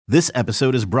This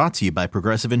episode is brought to you by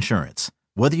Progressive Insurance.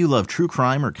 Whether you love true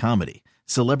crime or comedy,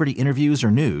 celebrity interviews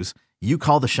or news, you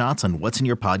call the shots on what's in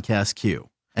your podcast queue.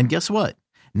 And guess what?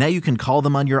 Now you can call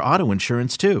them on your auto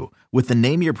insurance too with the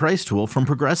Name Your Price tool from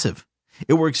Progressive.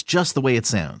 It works just the way it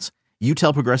sounds. You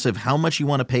tell Progressive how much you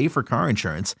want to pay for car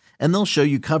insurance, and they'll show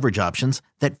you coverage options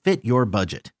that fit your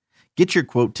budget. Get your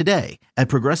quote today at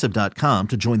Progressive.com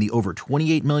to join the over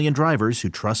 28 million drivers who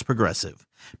trust Progressive.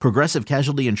 Progressive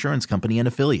Casualty Insurance Company and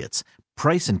Affiliates.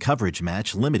 Price and coverage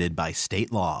match limited by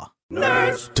state law.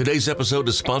 Nerds. Today's episode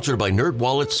is sponsored by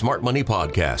NerdWallet's Smart Money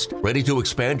Podcast. Ready to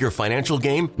expand your financial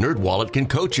game? NerdWallet can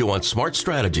coach you on smart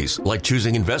strategies like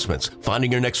choosing investments,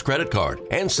 finding your next credit card,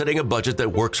 and setting a budget that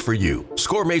works for you.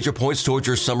 Score major points towards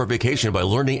your summer vacation by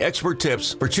learning expert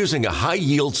tips for choosing a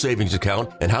high-yield savings account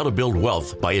and how to build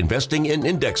wealth by investing in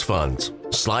index funds.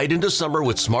 Slide into summer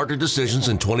with smarter decisions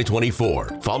in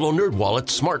 2024. Follow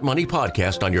NerdWallet's Smart Money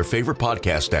Podcast on your favorite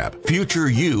podcast app. Future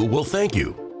you will thank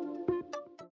you.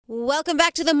 Welcome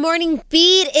back to the Morning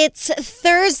Beat. It's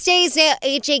Thursdays now.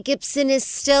 AJ Gibson is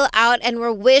still out and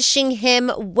we're wishing him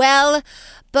well.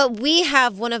 But we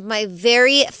have one of my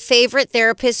very favorite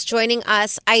therapists joining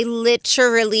us. I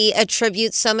literally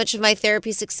attribute so much of my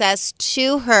therapy success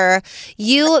to her.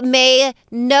 You may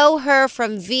know her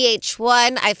from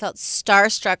VH1. I felt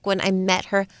starstruck when I met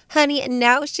her, honey, and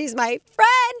now she's my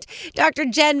friend. Dr.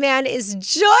 Jenn Mann is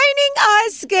joining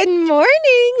us. Good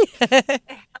morning.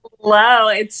 Hello,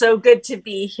 it's so good to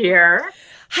be here.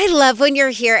 I love when you're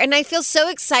here, and I feel so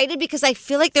excited because I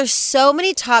feel like there's so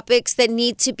many topics that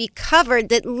need to be covered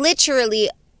that literally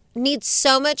need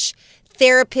so much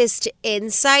therapist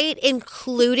insight,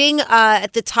 including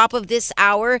at the top of this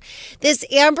hour, this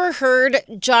Amber Heard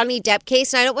Johnny Depp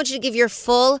case. And I don't want you to give your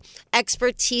full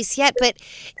expertise yet, but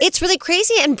it's really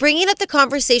crazy and bringing up the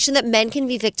conversation that men can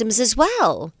be victims as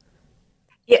well.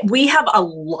 Yeah, we have a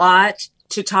lot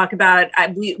to talk about.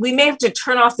 We may have to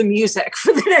turn off the music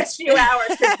for the next few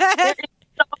hours. There is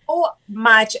so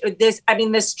much.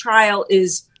 This trial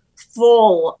is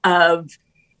full of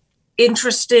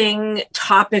interesting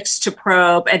topics to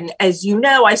probe. And as you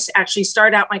know, I actually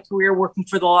started out my career working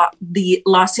for the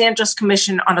Los Angeles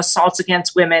Commission on Assaults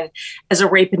Against Women as a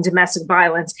rape and domestic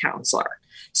violence counselor.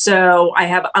 So I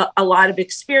have a lot of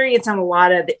experience and a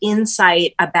lot of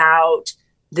insight about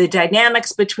the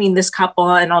dynamics between this couple.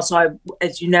 And also,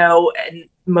 as you know, and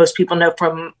most people know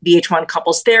from VH1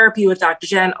 Couples Therapy with Dr.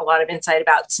 Jenn, a lot of insight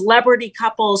about celebrity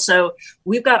couples. So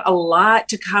we've got a lot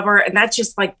to cover. And that's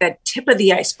just like the tip of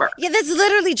the iceberg. Yeah, that's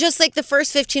literally just like the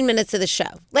first 15 minutes of the show.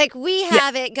 Like we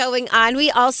have it going on.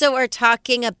 We also are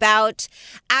talking about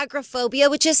agoraphobia,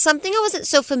 which is something I wasn't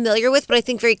so familiar with, but I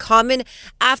think very common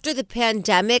after the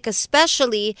pandemic,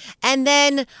 especially. And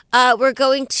then we're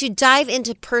going to dive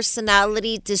into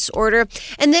personality disorder.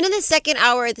 And then in the second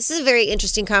hour, this is a very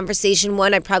interesting conversation,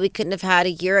 one I probably couldn't have had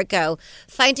a year ago.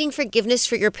 Finding forgiveness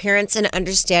for your parents and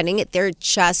understanding that they're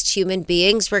just human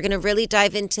beings. We're going to really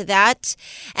dive into that.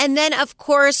 And then, of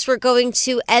course, we're going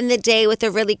to end the day with a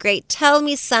really great Tell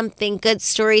Me Something Good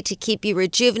story to keep you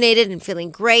rejuvenated and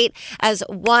feeling great as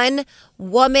one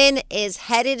woman is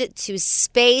headed to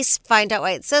space. Find out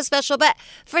why it's so special. But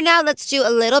for now, let's do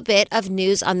a little bit of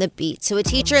news on the beat. So a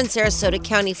teacher in Sarasota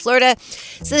County, Florida,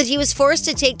 said that he was forced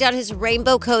to take down his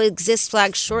rainbow coexist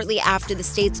flag shortly after the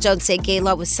state's Don't Say Gay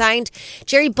law was signed.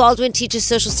 Jerry Baldwin teaches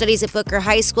social studies at Booker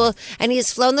High School, and he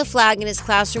has flown the flag in his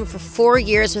classroom for 4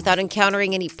 years without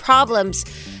encountering any problems.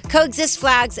 Coexist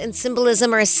flags and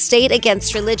symbolism are a state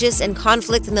against religious and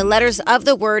conflict, and the letters of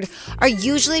the word are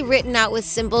usually written out with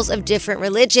symbols of different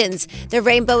religions. The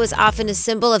rainbow is often a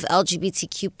symbol of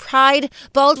LGBTQ pride.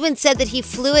 Baldwin said that he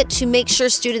flew it to make sure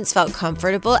students felt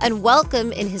comfortable and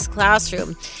welcome in his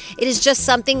classroom. It is just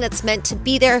something that's meant to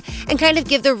be there and kind of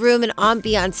give the room an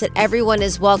ambiance that everyone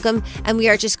is welcome and we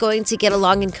are just going to get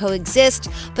along and coexist.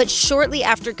 But shortly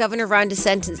after Governor Ron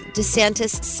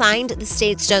DeSantis signed the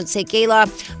state's Don't Say Gay law,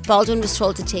 Baldwin was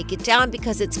told to take it down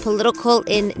because it's political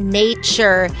in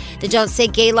nature. The Don't Say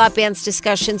Gay law bans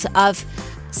discussions of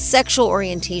sexual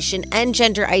orientation and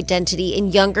gender identity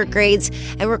in younger grades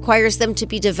and requires them to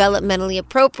be developmentally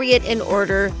appropriate in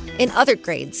other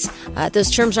grades.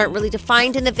 Those terms aren't really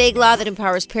defined in the vague law that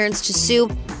empowers parents to sue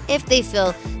if they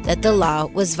feel that the law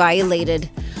was violated.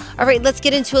 All right, let's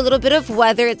get into a little bit of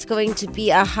weather. It's going to be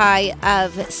a high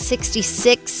of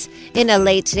 66 in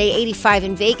LA today, 85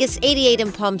 in Vegas, 88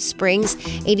 in Palm Springs,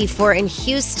 84 in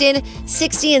Houston,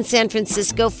 60 in San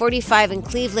Francisco, 45 in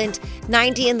Cleveland,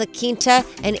 90 in La Quinta,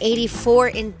 and 84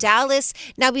 in Dallas.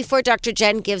 Now, before Dr.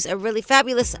 Jenn gives a really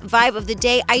fabulous vibe of the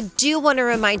day, I do want to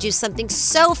remind you something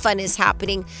so fun is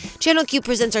happening. Channel Q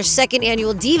presents our second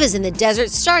annual Divas in the Desert,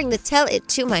 starring the Tell It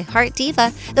To My Heart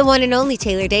diva, the one and only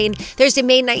Taylor Dane, Thursday,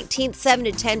 May 19th, 7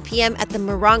 to 10 p.m. at the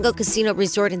Morongo Casino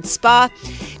Resort and Spa.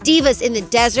 Divas in the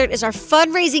Desert is our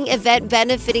fundraising event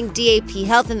benefiting DAP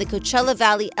Health in the Coachella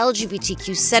Valley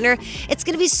LGBTQ Center. It's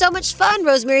going to be so much fun.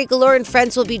 Rosemary Galore and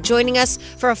friends will be joining us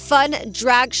for a fun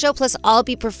drag show, plus I'll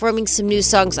be performing some new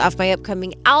songs off my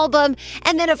upcoming album.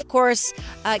 And then, of course,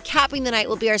 capping the night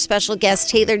will be our special guest,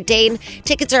 Taylor Dane.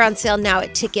 Tickets are on sale now at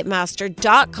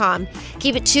Ticketmaster.com.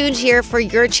 Keep it tuned here for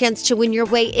your chance to win your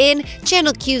way in.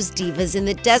 Channel Q's Divas in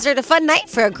the Desert, a fun night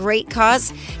for a great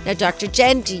cause. Now, Dr.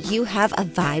 Jenn, do you have a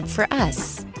vibe for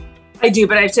us? I do,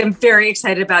 but I'm very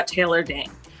excited about Taylor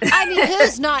Dane. I mean,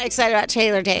 who's not excited about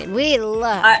Taylor Dane? We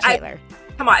love Taylor.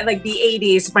 Come on, like the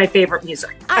 80s, my favorite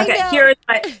music. I know. Here's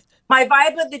my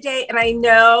vibe of the day, and I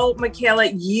know, Michaela,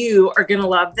 you are going to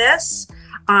love this.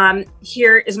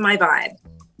 Here is my vibe.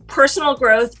 Personal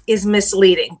growth is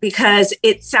misleading because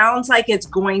it sounds like it's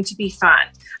going to be fun.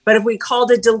 But if we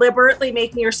called it deliberately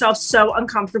making yourself so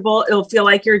uncomfortable, it'll feel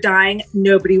like you're dying,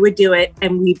 nobody would do it.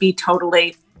 And we'd be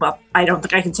totally, well, I don't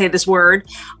think I can say this word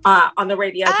on the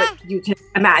radio, but you can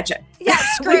imagine. Yeah,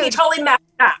 we'd be totally messed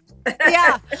up.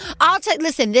 Yeah.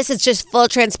 Listen, this is just full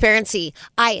transparency.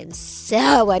 I am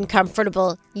so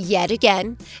uncomfortable yet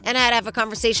again. And I had to have a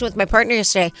conversation with my partner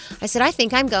yesterday. I said, I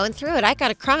think I'm going through it. I got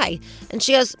to cry. And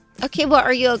she goes, okay, well,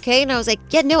 are you okay? And I was like,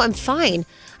 yeah, no, I'm fine.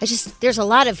 There's a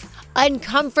lot of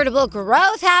uncomfortable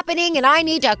growth happening and I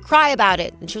need to cry about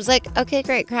it. And she was like, okay,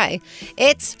 great, cry.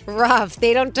 It's rough.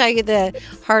 They don't tell you the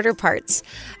harder parts.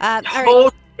 All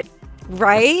right.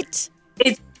 Right?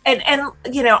 And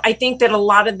you know, I think that a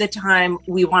lot of the time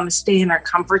we want to stay in our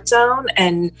comfort zone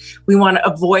and we want to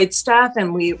avoid stuff,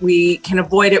 and we can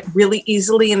avoid it really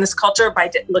easily in this culture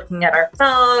by looking at our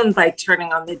phone, by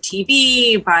turning on the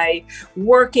TV, by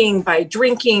working, by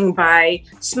drinking, by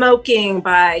smoking,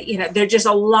 there's just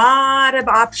a lot of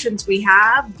options we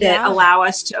have that allow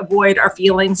us to avoid our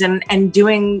feelings and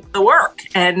doing the work.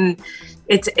 And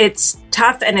it's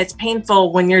tough and it's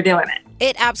painful when you're doing it.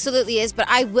 It absolutely is, but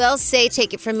I will say,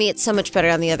 take it from me, it's so much better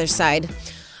on the other side.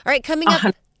 All right, coming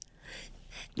up,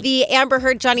 the Amber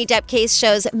Heard Johnny Depp case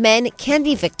shows men can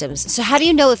be victims. So how do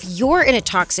you know if you're in a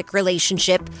toxic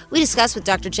relationship? We discuss with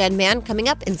Dr. Jenn Mann coming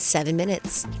up in 7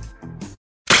 minutes.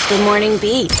 The Morning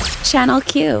Beat, Channel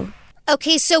Q.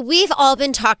 Okay, so we've all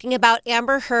been talking about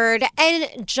Amber Heard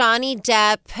and Johnny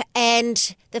Depp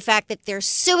and the fact that they're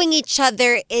suing each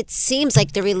other. It seems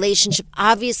like the relationship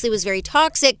obviously was very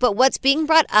toxic, but what's being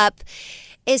brought up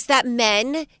is that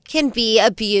men can be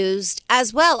abused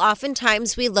as well.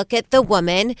 Oftentimes we look at the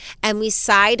woman and we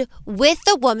side with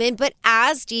the woman, but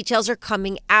as details are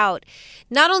coming out,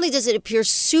 not only does it appear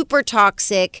super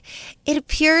toxic, it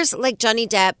appears like Johnny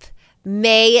Depp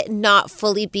may not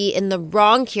fully be in the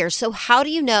wrong here. So how do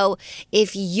you know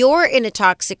if you're in a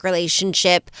toxic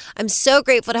relationship? I'm so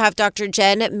grateful to have Dr.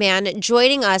 Jenn Mann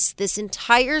joining us this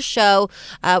entire show.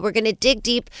 We're going to dig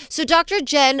deep. So Dr.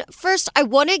 Jenn, first, I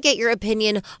want to get your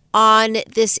opinion on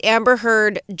this Amber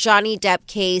Heard Johnny Depp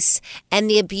case and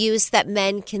the abuse that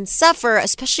men can suffer,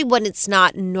 especially when it's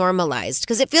not normalized,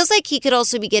 because it feels like he could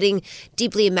also be getting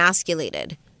deeply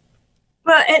emasculated.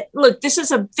 Well, look, this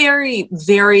is a very,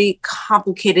 very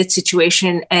complicated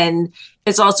situation, and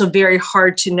it's also very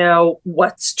hard to know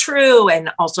what's true. And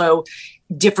also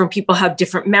different people have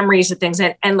different memories of things.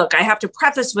 And look, I have to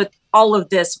preface with all of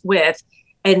this with,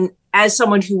 and as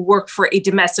someone who worked for a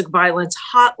domestic violence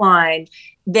hotline,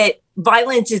 that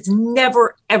violence is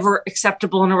never, ever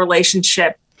acceptable in a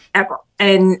relationship ever.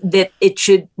 And that it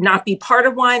should not be part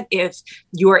of one. If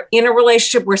you're in a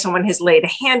relationship where someone has laid a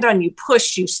hand on you,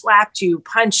 pushed you, slapped you,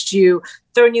 punched you,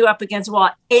 thrown you up against a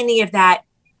wall, any of that,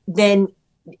 then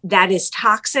that is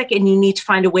toxic and you need to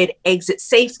find a way to exit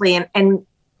safely. And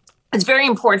it's very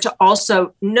important to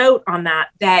also note on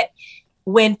that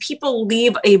when people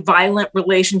leave a violent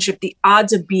relationship, the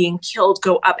odds of being killed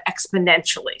go up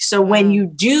exponentially. So when you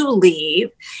do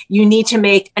leave, you need to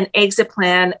make an exit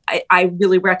plan. I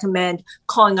really recommend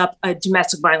calling up a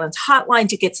domestic violence hotline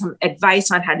to get some advice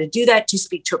on how to do that, to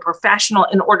speak to a professional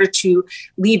in order to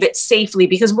leave it safely.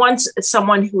 Because once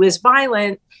someone who is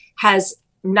violent has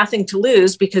nothing to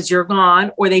lose because you're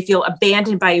gone, or they feel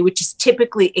abandoned by you, which is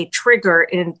typically a trigger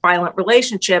in violent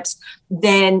relationships,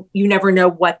 then you never know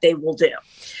what they will do.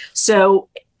 So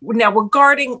now,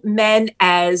 regarding men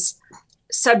as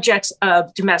subjects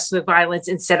of domestic violence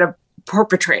instead of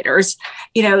perpetrators.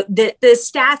 The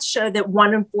stats show that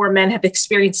 1 in 4 men have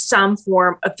experienced some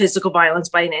form of physical violence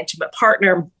by an intimate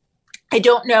partner. I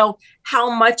don't know how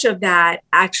much of that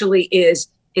actually is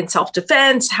in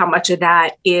self-defense, how much of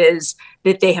that is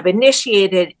that they have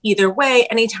initiated. Either way,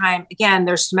 anytime, again,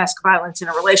 there's domestic violence in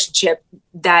a relationship,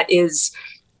 that is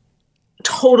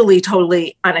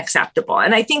totally unacceptable.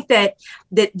 And I think that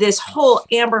this whole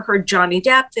Amber Heard, Johnny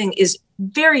Depp thing is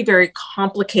very, very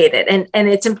complicated. And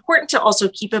it's important to also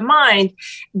keep in mind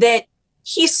that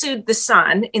he sued The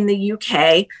Sun in the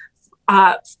UK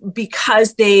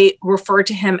because they referred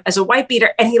to him as a wife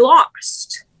beater, and he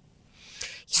lost. Yeah,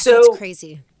 so that's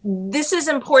crazy. This is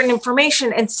important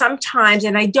information. And sometimes,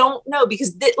 and I don't know,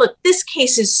 because this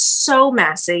case is so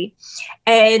messy.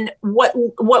 And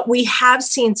what we have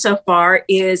seen so far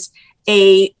is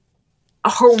a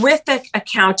horrific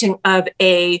accounting of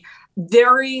a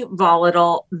very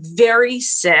volatile, very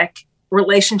sick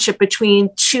relationship between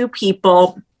two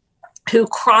people who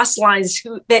cross lines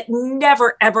that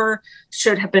never, ever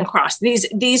should have been crossed.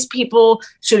 These people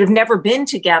should have never been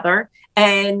together.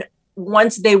 And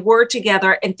once they were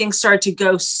together and things started to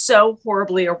go so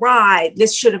horribly awry,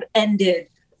 this should have ended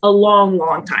a long,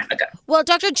 long time ago. Well,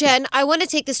 Dr. Jenn, I want to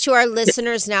take this to our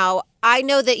listeners now. I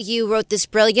know that you wrote this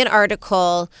brilliant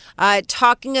article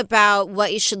talking about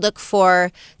what you should look for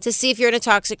to see if you're in a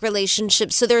toxic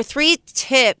relationship. So there are 3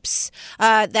 tips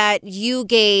that you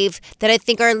gave that I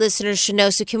think our listeners should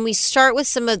know. So can we start with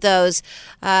some of those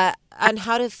on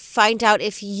how to find out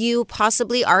if you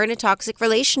possibly are in a toxic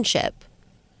relationship?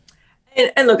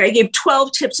 And look, I gave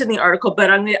 12 tips in the article, but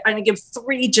I'm going to give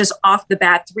 3 just off the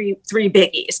bat, three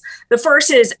biggies. The first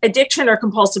is addiction or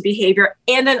compulsive behavior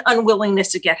and an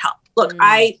unwillingness to get help. Look,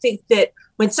 I think that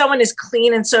when someone is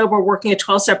clean and sober, working a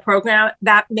 12-step program,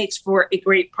 that makes for a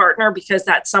great partner, because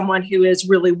that's someone who is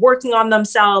really working on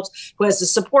themselves, who has a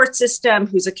support system,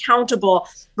 who's accountable.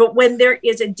 But when there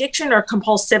is addiction or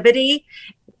compulsivity,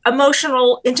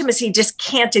 emotional intimacy just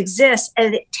can't exist,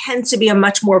 and it tends to be a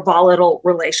much more volatile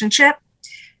relationship.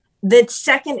 The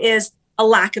second is a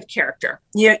lack of character.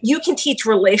 You can teach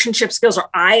relationship skills, or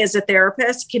I, as a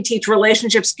therapist, can teach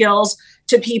relationship skills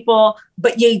to people,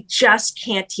 but you just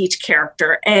can't teach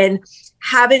character. And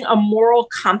having a moral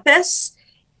compass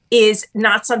is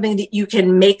not something that you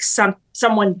can make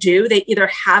someone do. They either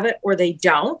have it or they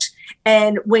don't.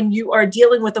 And when you are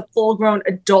dealing with a full-grown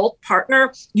adult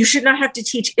partner, you should not have to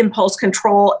teach impulse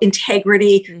control,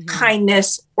 integrity,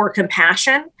 kindness, or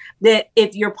compassion. That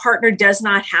if your partner does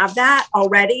not have that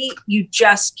already, you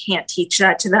just can't teach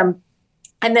that to them.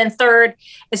 And then third,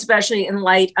 especially in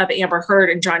light of Amber Heard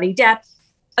and Johnny Depp,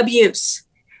 abuse.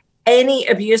 Any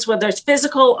abuse, whether it's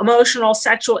physical, emotional,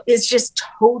 sexual, is just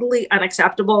totally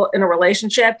unacceptable in a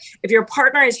relationship. If your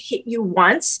partner has hit you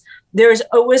once, there's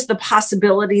always the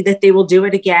possibility that they will do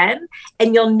it again,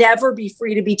 and you'll never be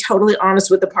free to be totally honest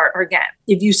with the partner again.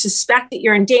 If you suspect that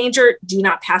you're in danger, do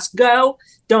not pass go.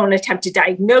 Don't attempt to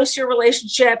diagnose your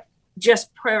relationship. Just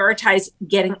prioritize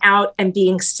getting out and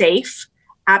being safe.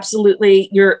 Absolutely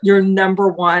your number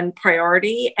one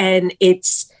priority. And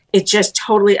it's just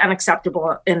totally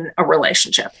unacceptable in a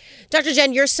relationship. Dr.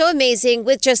 Jenn, you're so amazing.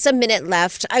 With just a minute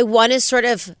left, I want to sort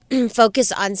of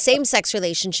focus on same-sex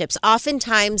relationships.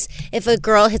 Oftentimes, if a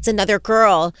girl hits another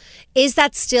girl, is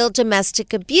that still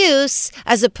domestic abuse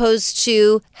as opposed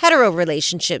to hetero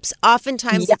relationships?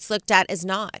 Oftentimes, It's looked at as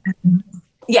not.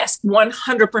 Yes,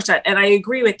 100%. And I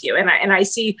agree with you. And I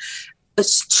see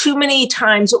too many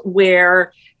times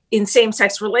where in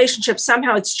same-sex relationships,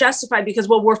 somehow it's justified because,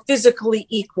 well, we're physically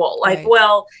equal. Like, right.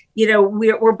 Well,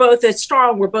 we're both as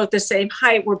strong, we're both the same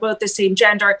height, we're both the same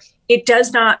gender. It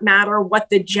does not matter what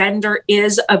the gender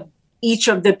is of each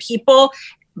of the people.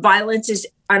 Violence is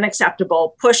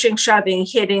unacceptable. Pushing, shoving,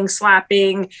 hitting,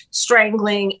 slapping,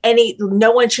 strangling,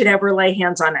 no one should ever lay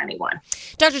hands on anyone.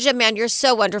 Dr. Jenn Mann, you're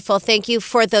so wonderful. Thank you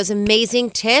for those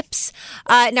amazing tips.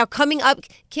 Now, coming up,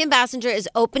 Kim Basinger is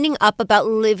opening up about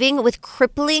living with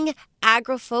crippling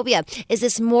agoraphobia. Is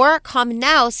this more common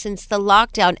now since the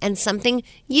lockdown and something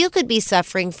you could be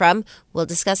suffering from? We'll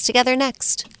discuss together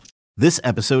next. This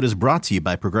episode is brought to you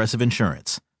by Progressive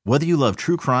Insurance. Whether you love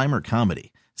true crime or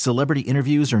comedy, celebrity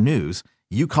interviews or news,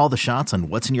 you call the shots on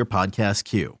what's in your podcast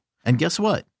queue. And guess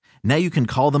what? Now you can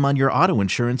call them on your auto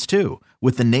insurance too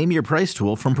with the Name Your Price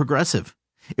tool from Progressive.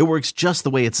 It works just the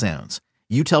way it sounds.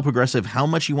 You tell Progressive how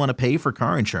much you want to pay for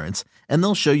car insurance, and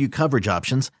they'll show you coverage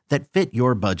options that fit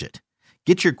your budget.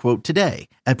 Get your quote today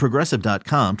at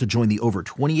Progressive.com to join the over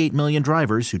 28 million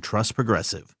drivers who trust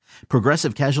Progressive.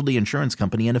 Progressive Casualty Insurance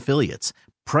Company and Affiliates.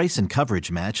 Price and coverage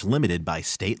match limited by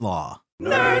state law.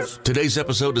 Nerds. Today's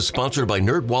episode is sponsored by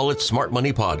NerdWallet's Smart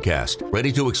Money Podcast.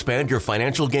 Ready to expand your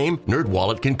financial game?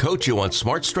 NerdWallet can coach you on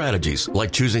smart strategies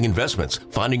like choosing investments,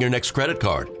 finding your next credit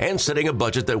card, and setting a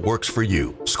budget that works for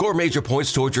you. Score major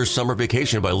points towards your summer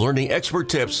vacation by learning expert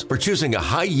tips for choosing a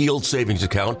high-yield savings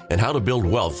account and how to build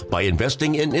wealth by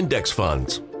investing in index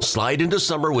funds. Slide into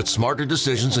summer with smarter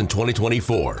decisions in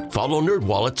 2024. Follow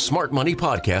NerdWallet's Smart Money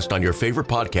Podcast on your favorite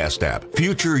podcast app.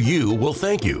 Future you will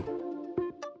thank you.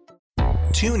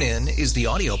 TuneIn is the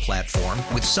audio platform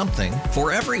with something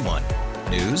for everyone.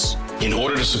 News. In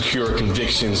order to secure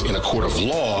convictions in a court of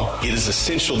law, it is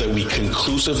essential that we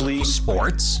conclusively.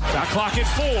 Sports. Shot clock at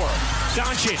 4.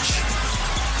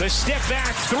 Doncic. The step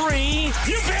back 3.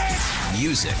 You bet.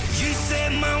 Music. You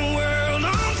set my world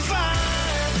on fire.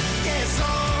 Yes,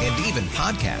 and even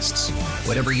podcasts.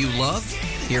 Whatever you love,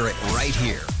 hear it right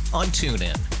here on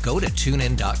TuneIn. Go to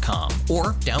TuneIn.com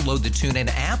or download the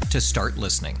TuneIn app to start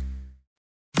listening.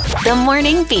 The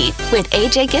Morning Beat with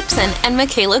AJ Gibson and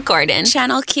Michaela Gordon.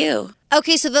 Channel Q.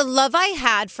 Okay, so the love I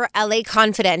had for LA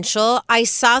Confidential, I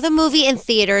saw the movie in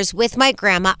theaters with my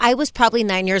grandma. I was probably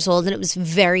 9 years old and it was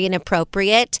very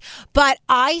inappropriate, but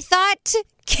I thought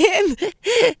Kim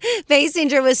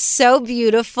Basinger was so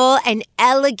beautiful and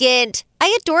elegant.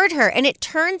 I adored her, and it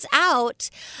turns out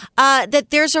that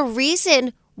there's a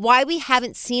reason why we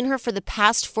haven't seen her for the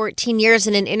past 14 years.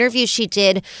 In an interview she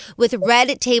did with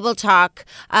Red Table Talk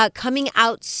coming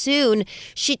out soon,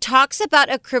 she talks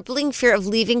about a crippling fear of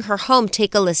leaving her home.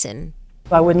 Take a listen.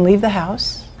 I wouldn't leave the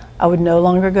house. I would no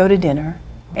longer go to dinner.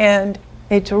 And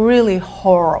it's really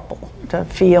horrible to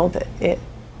feel that it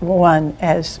won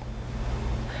as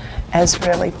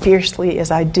really fiercely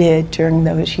as I did during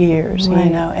those years, right.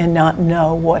 And not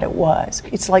know what it was.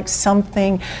 It's like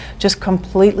something just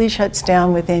completely shuts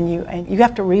down within you, and you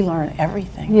have to relearn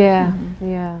everything. Yeah,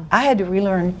 yeah. I had to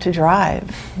relearn to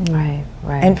drive. Right.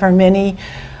 And for many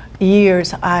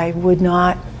years, I would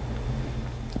not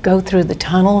go through the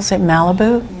tunnels at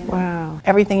Malibu. Wow.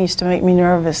 Everything used to make me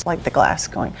nervous, like the glass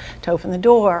going to open the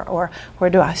door, or where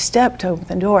do I step to open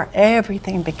the door.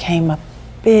 Everything became a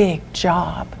big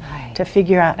job to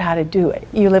figure out how to do it.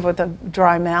 You live with a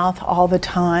dry mouth all the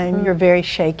time. You're very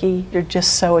shaky. You're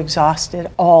just so exhausted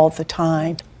all the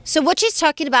time. So what she's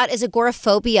talking about is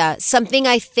agoraphobia, something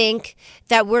I think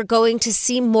that we're going to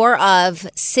see more of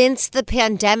since the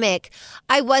pandemic.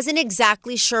 I wasn't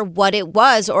exactly sure what it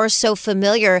was or so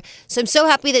familiar. So I'm so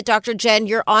happy that Dr. Jenn,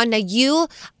 you're on. Now, you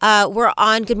were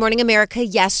on Good Morning America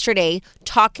yesterday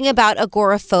talking about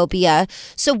agoraphobia.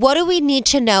 So what do we need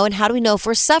to know, and how do we know if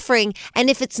we're suffering, and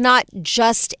if it's not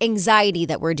just anxiety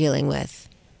that we're dealing with?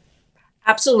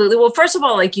 Absolutely. Well, first of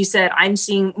all, like you said, I'm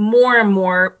seeing more and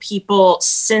more people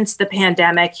since the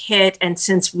pandemic hit and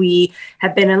since we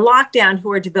have been in lockdown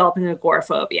who are developing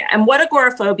agoraphobia. And what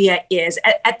agoraphobia is,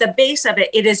 at the base of it,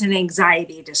 it is an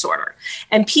anxiety disorder.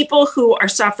 And people who are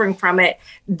suffering from it,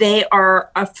 they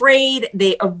are afraid,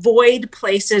 they avoid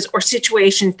places or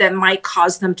situations that might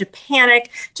cause them to panic,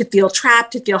 to feel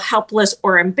trapped, to feel helpless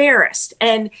or embarrassed.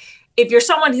 And if you're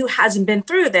someone who hasn't been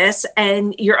through this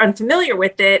and you're unfamiliar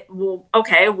with it,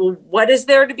 what is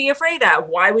there to be afraid of?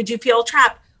 Why would you feel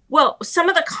trapped? Well, some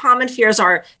of the common fears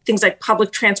are things like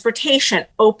public transportation,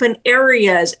 open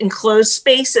areas, enclosed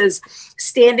spaces,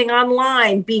 standing on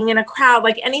line, being in a crowd,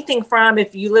 like anything from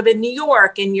if you live in New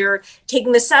York and you're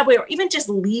taking the subway, or even just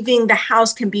leaving the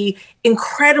house can be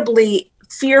incredibly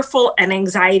fearful and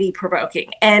anxiety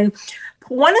provoking. And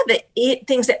one of the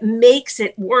things that makes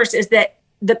it worse is that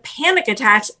the panic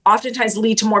attacks oftentimes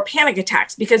lead to more panic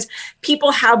attacks because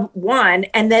people have one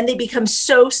and then they become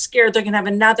so scared they're going to have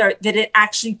another that it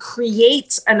actually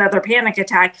creates another panic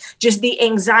attack, just the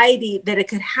anxiety that it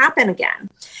could happen again.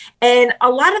 And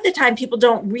a lot of the time people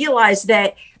don't realize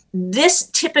that this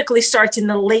typically starts in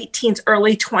the late teens,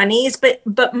 early 20s,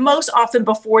 but most often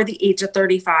before the age of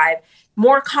 35,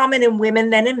 more common in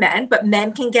women than in men, but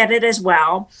men can get it as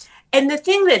well. And the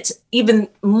thing that's even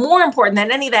more important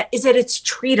than any of that is that it's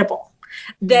treatable,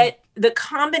 that the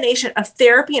combination of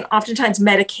therapy and oftentimes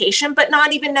medication, but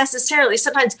not even necessarily,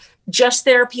 sometimes just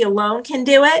therapy alone can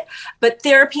do it, but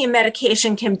therapy and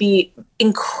medication can be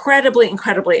incredibly,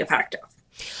 incredibly effective.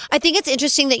 I think it's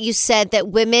interesting that you said that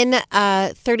women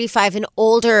 35 and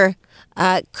older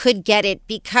could get it,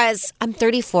 because I'm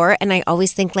 34 and I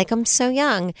always think like I'm so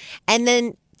young. And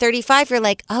then 35, you're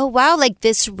like, oh, wow, like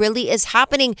this really is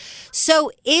happening.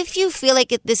 So if you feel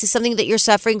like this is something that you're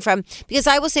suffering from, because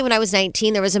I will say when I was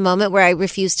 19, there was a moment where I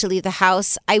refused to leave the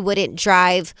house. I wouldn't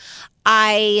drive.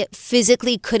 I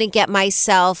physically couldn't get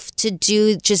myself to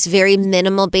do just very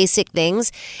minimal basic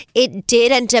things. It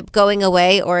did end up going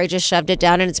away, or I just shoved it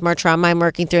down and it's more trauma I'm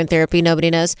working through in therapy.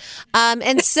 Nobody knows.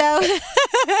 And so,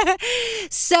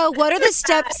 so what are the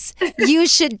steps you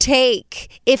should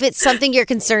take if it's something you're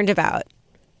concerned about?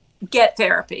 Get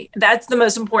therapy. That's the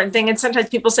most important thing. And sometimes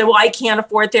people say, well, I can't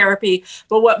afford therapy.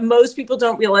 But what most people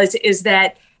don't realize is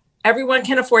that everyone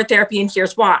can afford therapy, and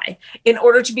here's why. In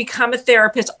order to become a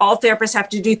therapist, all therapists have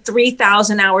to do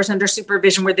 3,000 hours under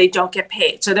supervision where they don't get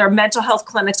paid. So there are mental health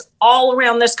clinics all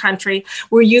around this country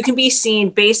where you can be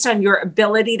seen based on your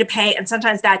ability to pay. And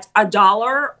sometimes that's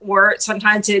 $1 or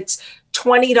sometimes it's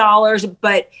 $20,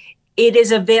 but it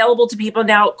is available to people.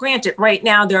 Now, granted, right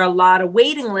now, there are a lot of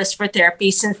waiting lists for therapy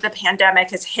since the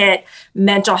pandemic has hit.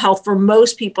 Mental health for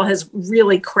most people has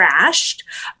really crashed,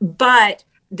 but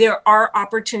there are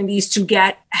opportunities to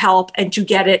get help and to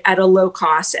get it at a low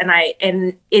cost.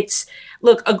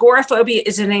 Look, agoraphobia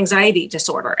is an anxiety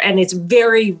disorder and it's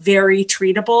very, very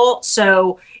treatable.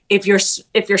 So if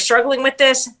you're struggling with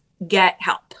this, get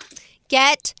help.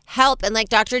 Get help. And like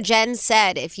Dr. Jenn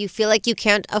said, if you feel like you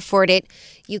can't afford it,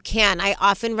 you can. I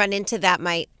often run into that.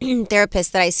 My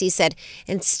therapist that I see said,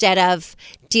 instead of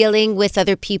dealing with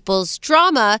other people's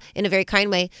drama in a very kind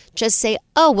way, just say,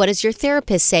 oh, what does your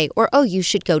therapist say? Or, oh, you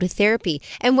should go to therapy.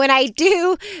 And when I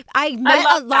do, I met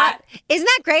a lot. That. Isn't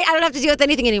that great? I don't have to deal with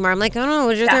anything anymore. I'm like, I don't know,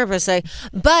 what does your therapist say?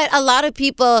 But a lot of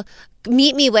people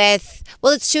meet me with,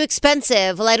 well, it's too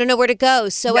expensive. Well, I don't know where to go.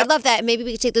 So I love that. Maybe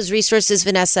we could take those resources,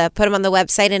 Vanessa, put them on the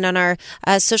website and on our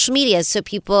social media so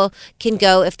people can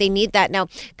go if they need that. Now,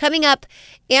 coming up,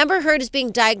 Amber Heard is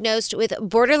being diagnosed with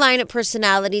borderline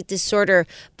personality disorder.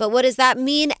 But what does that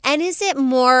mean? And is it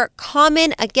more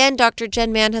common? Again, Dr.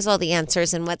 Jenn Mann has all the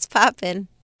answers and what's poppin'.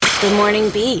 The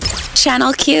Morning Beat,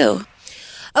 Channel Q.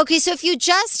 Okay, so if you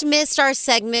just missed our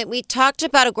segment, we talked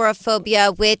about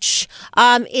agoraphobia, which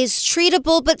is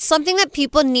treatable, but something that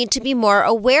people need to be more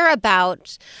aware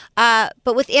about.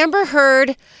 But with Amber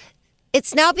Heard,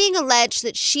 it's now being alleged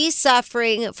that she's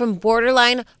suffering from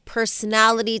borderline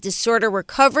personality disorder. We're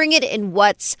covering it in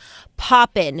What's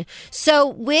Poppin'. So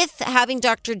with having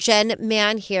Dr. Jenn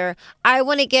Mann here, I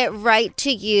want to get right to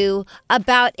you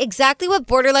about exactly what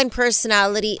borderline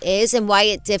personality is and why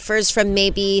it differs from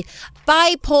maybe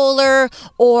bipolar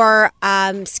or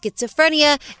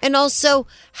schizophrenia, and also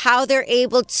how they're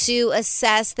able to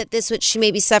assess that this is what she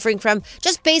may be suffering from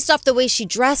just based off the way she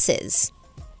dresses.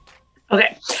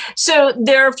 Okay, so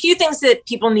there are a few things that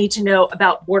people need to know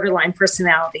about borderline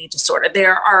personality disorder.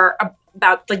 There are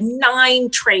about 9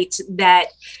 traits that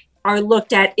are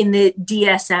looked at in the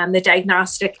DSM, the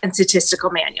Diagnostic and Statistical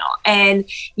Manual. And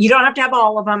you don't have to have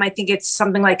all of them. I think it's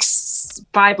something like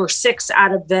 5 or 6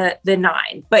 out of the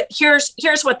 9. But here's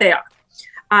what they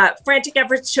are. Frantic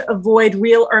efforts to avoid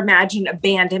real or imagined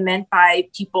abandonment by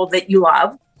people that you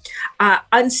love.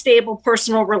 Unstable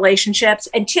personal relationships.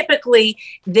 And typically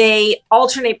they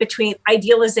alternate between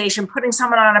idealization, putting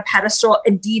someone on a pedestal,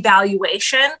 and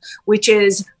devaluation, which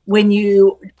is when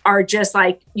you are just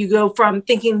like, you go from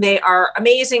thinking they are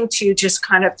amazing to just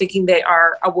kind of thinking they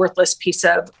are a worthless piece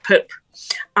of poop.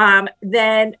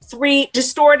 Then 3,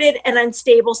 distorted and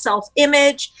unstable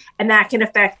self-image, and that can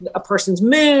affect a person's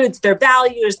moods, their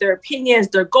values, their opinions,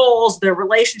 their goals, their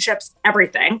relationships,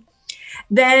 everything.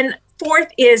 Then 4th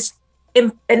is,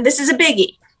 and this is a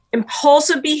biggie,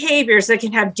 impulsive behaviors that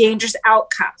can have dangerous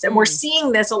outcomes. And we're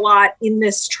seeing this a lot in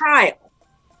this trial.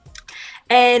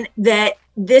 And that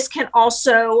this can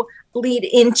also lead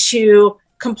into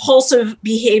compulsive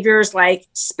behaviors like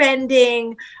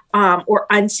spending or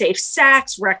unsafe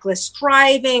sex, reckless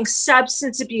driving,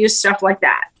 substance abuse, stuff like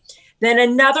that. Then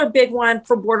another big one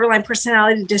for borderline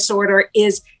personality disorder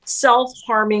is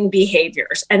self-harming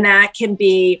behaviors. And that can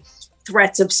be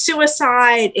threats of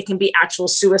suicide. It can be actual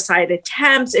suicide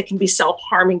attempts. It can be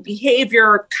self-harming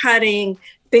behavior, cutting,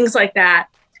 things like that.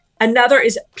 Another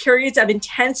is periods of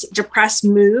intense depressed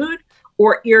mood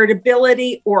or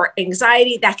irritability or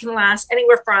anxiety that can last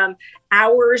anywhere from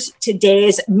hours to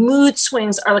days. Mood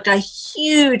swings are like a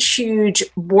huge, huge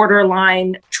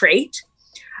borderline trait.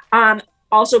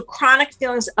 Also chronic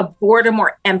feelings of boredom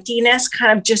or emptiness,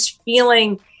 kind of just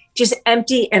feeling just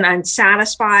empty and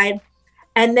unsatisfied.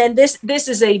 And then this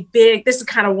is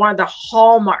kind of one of the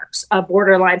hallmarks of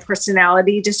borderline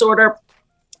personality disorder: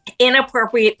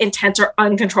 inappropriate, intense, or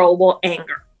uncontrollable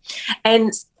anger.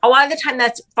 And a lot of the time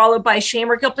that's followed by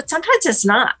shame or guilt, but sometimes it's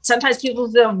not. Sometimes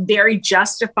people feel very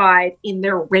justified in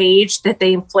their rage that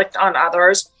they inflict on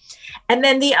others. And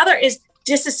then the other is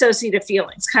disassociative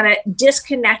feelings, kind of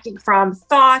disconnecting from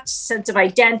thoughts, sense of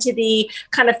identity,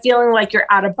 kind of feeling like you're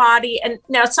out of body. And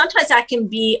now sometimes that can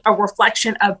be a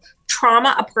reflection of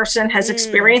trauma a person has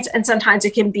experienced, and sometimes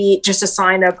it can be just a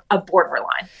sign of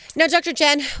borderline. Now, Dr.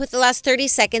 Jenn, with the last 30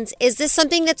 seconds, is this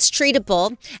something that's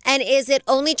treatable? And is it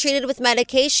only treated with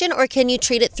medication, or can you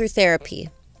treat it through therapy?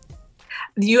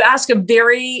 You ask a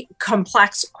very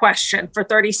complex question for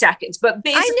 30 seconds, but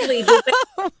basically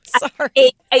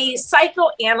a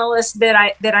psychoanalyst that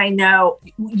I know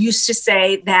used to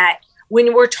say that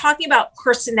when we're talking about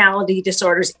personality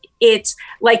disorders, it's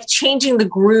like changing the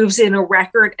grooves in a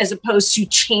record as opposed to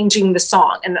changing the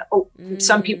song. And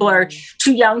some people are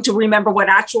too young to remember what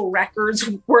actual records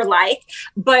were like,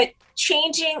 but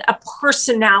changing a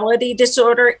personality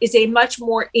disorder is a much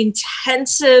more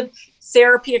intensive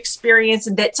therapy experience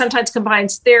that sometimes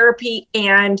combines therapy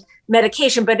and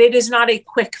medication, but it is not a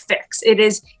quick fix. It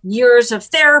is years of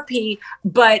therapy,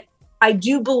 but I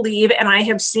do believe, and I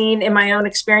have seen in my own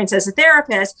experience as a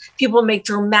therapist, people make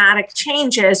dramatic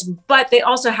changes, but they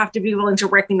also have to be willing to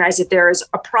recognize that there is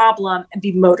a problem and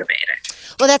be motivated.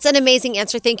 Well, that's an amazing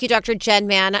answer. Thank you, Dr. Jenn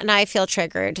Mann. And I feel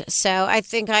triggered. So I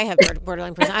think I have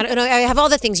borderline personality. I don't know. I have all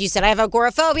the things you said. I have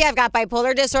agoraphobia. I've got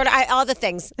bipolar disorder. All the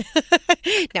things.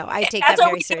 No, I take that very seriously. That's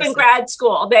what we do in grad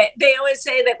school. They always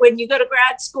say that when you go to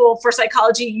grad school for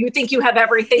psychology, you think you have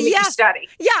everything that you study.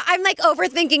 Yeah, I'm like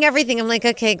overthinking everything. I'm like,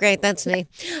 okay, great. That's me.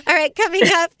 All right, coming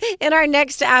up in our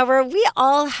next hour, we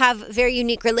all have very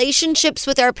unique relationships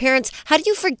with our parents. How do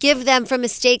you forgive them for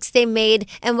mistakes they made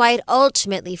and why it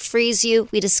ultimately frees you?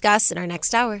 We discuss in our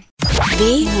next hour.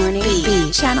 The Morning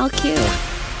Beat, Channel Q.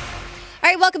 All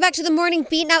right, welcome back to the Morning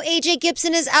Beat. Now, AJ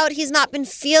Gibson is out. He's not been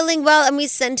feeling well, and we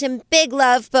send him big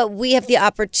love, but we have the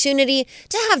opportunity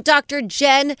to have Dr.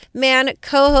 Jenn Mann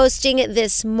co-hosting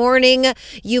this morning.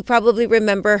 You probably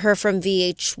remember her from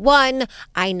VH1.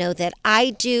 I know that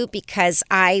I do because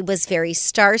I was very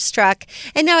starstruck,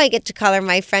 and now I get to call her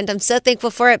my friend. I'm so thankful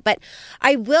for it, but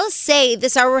I will say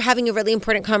this hour we're having a really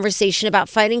important conversation about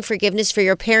finding forgiveness for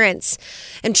your parents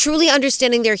and truly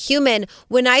understanding they're human.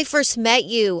 When I first met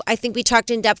you, I think we talked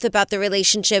in depth about the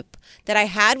relationship that I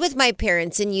had with my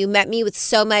parents, and you met me with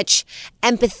so much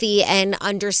empathy and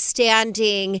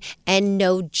understanding and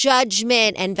no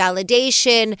judgment and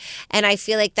validation. And I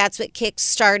feel like that's what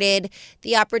kick-started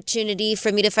the opportunity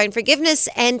for me to find forgiveness.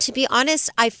 And to be honest,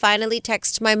 I finally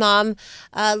texted my mom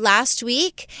last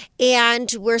week, and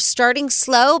we're starting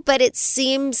slow, but it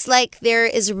seems like there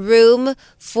is room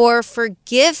for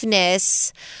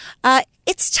forgiveness.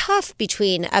 It's tough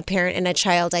between a parent and a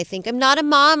child, I think. I'm not a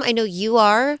mom. I know you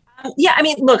are. Yeah, I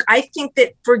mean, look, I think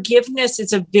that forgiveness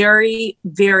is a very,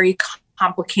 very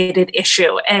complicated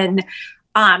issue. And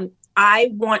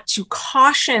I want to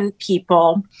caution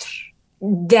people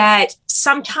that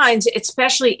sometimes,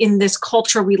 especially in this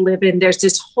culture we live in, there's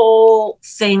this whole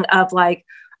thing of like,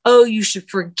 oh, you should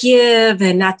forgive,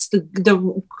 and that's the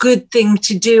good thing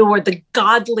to do or the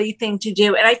godly thing to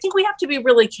do. And I think we have to be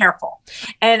really careful.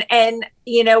 And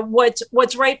you know,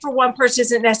 what's right for one person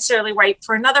isn't necessarily right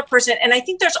for another person. And I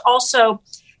think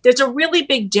there's a really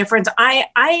big difference. I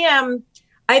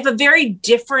have a very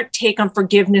different take on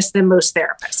forgiveness than most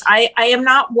therapists. I am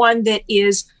not one that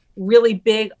is really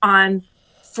big on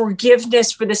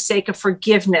forgiveness for the sake of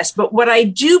forgiveness. But what I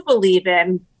do believe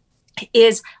in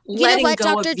is letting go.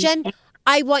 Dr. Jenn?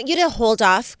 I want you to hold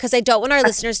off because I don't want our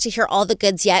listeners to hear all the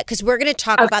goods yet, because we're going to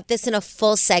talk about this in a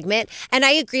full segment. And I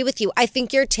agree with you. I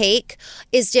think your take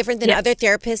is different than other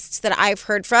therapists that I've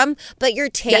heard from. But your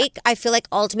take, I feel like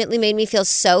ultimately made me feel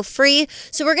so free.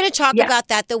 So we're going to talk about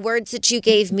that, the words that you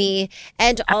gave me.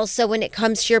 And also when it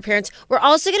comes to your parents, we're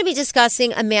also going to be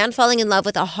discussing a man falling in love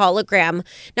with a hologram.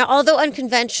 Now, although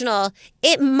unconventional,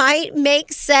 it might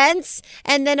make sense.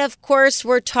 And then, of course,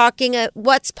 we're talking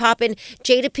what's poppin'.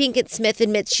 Jada Pinkett Smith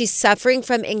admits she's suffering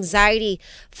from anxiety.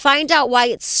 Find out why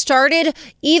it started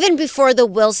even before the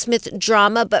Will Smith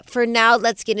drama. But for now,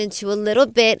 let's get into a little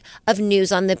bit of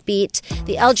news on the beat.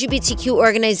 The LGBTQ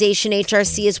organization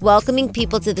HRC is welcoming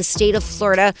people to the state of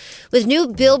Florida with new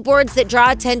billboards that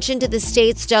draw attention to the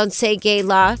state's Don't Say Gay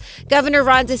law. Governor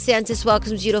Ron DeSantis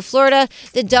welcomes you to Florida,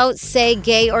 the Don't Say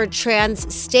Gay or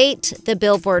Trans state. The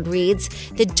billboard reads,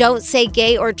 the Don't Say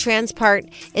Gay or Trans part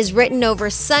is written over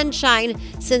sunshine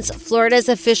since Florida's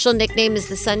official nickname is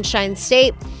the Sunshine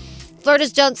State.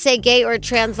 Florida's Don't Say Gay or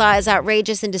Trans law is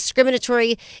outrageous and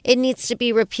discriminatory. It needs to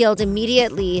be repealed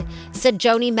immediately, said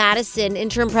Joni Madison,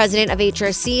 interim president of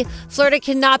HRC. Florida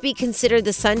cannot be considered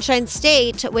the Sunshine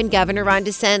State when Governor Ron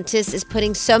DeSantis is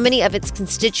putting so many of its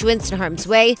constituents in harm's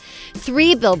way.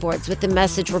 3 billboards with the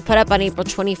message were put up on April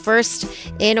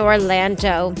 21st in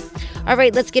Orlando. All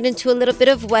right, let's get into a little bit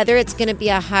of weather. It's going to be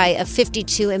a high of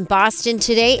 52 in Boston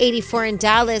today, 84 in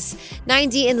Dallas,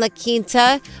 90 in La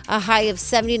Quinta, a high of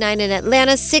 79 in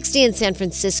Atlanta, 60 in San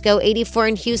Francisco, 84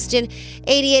 in Houston,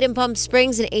 88 in Palm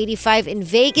Springs, and 85 in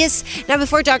Vegas. Now,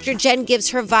 before Dr. Jenn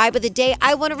gives her vibe of the day,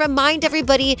 I want to remind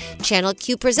everybody Channel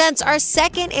Q presents our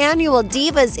 2nd annual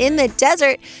Divas in the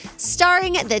Desert,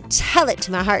 starring the Tell It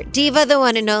to My Heart diva, the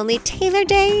one and only Taylor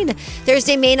Dane.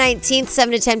 Thursday, May 19th,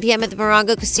 7 to 10 p.m. at the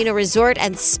Morongo Casino Resort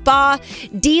and Spa.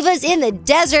 Divas in the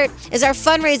Desert is our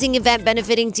fundraising event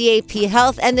benefiting DAP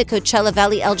Health and the Coachella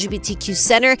Valley LGBTQ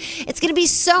Center. It's going to be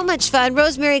so much fun.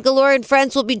 Rosemary Galore and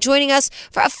friends will be joining us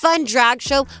for a fun drag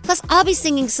show. Plus, I'll be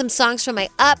singing some songs from my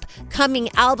upcoming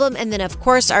album. And then, of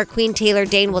course, our Queen Taylor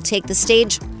Dane will take the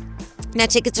stage. Now,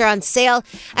 tickets are on sale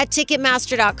at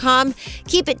Ticketmaster.com.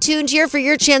 Keep it tuned here for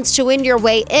your chance to win your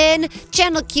way in.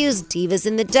 Channel Q's Divas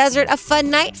in the Desert, a fun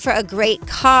night for a great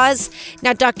cause.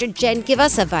 Now, Dr. Jenn, give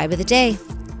us a vibe of the day.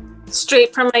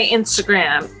 Straight from my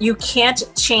Instagram, you can't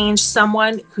change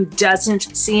someone who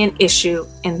doesn't see an issue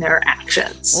in their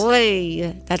actions.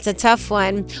 Oy, that's a tough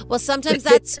one. Well, sometimes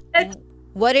that's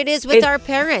what it is with our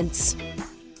parents.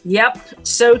 Yep.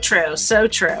 So true. So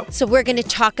true. So we're going to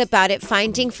talk about it,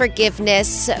 finding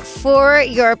forgiveness for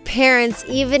your parents,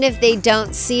 even if they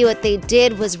don't see what they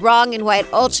did was wrong and why it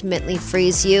ultimately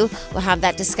frees you. We'll have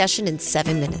that discussion in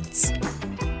 7 minutes.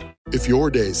 If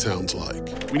your day sounds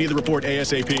like, we need the report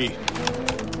ASAP.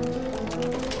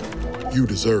 You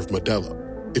deserve Modelo.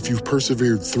 If you've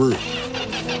persevered through,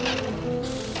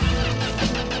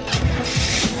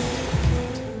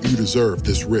 you deserve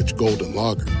this rich golden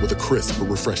lager with a crisp but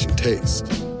refreshing taste.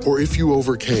 Or if you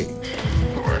overcame. 2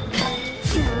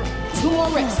 more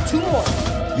reps, 2 more.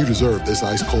 You deserve this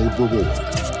ice-cold reward.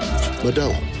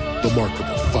 Modelo, the mark of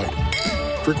a fighter.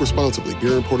 Drink responsibly.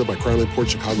 Beer imported by Crown Port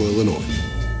Chicago, Illinois.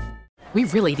 We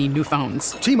really need new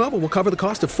phones. T-Mobile will cover the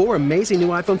cost of 4 amazing new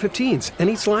iPhone 15s, and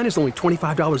each line is only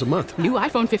 $25 a month. New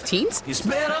iPhone 15s? It's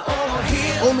better over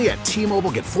here. Only at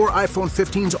T-Mobile, get 4 iPhone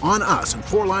 15s on us and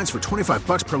 4 lines for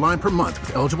 $25 per line per month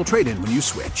with eligible trade-in when you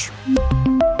switch.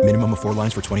 Minimum of 4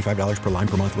 lines for $25 per line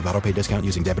per month with autopay discount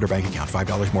using debit or bank account.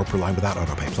 $5 more per line without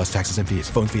autopay, plus taxes and fees.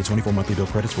 Phone fee at 24 monthly bill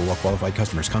credits for well-qualified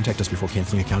customers. Contact us before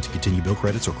canceling account to continue bill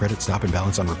credits or credit stop and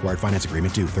balance on required finance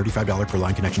agreement due. $35 per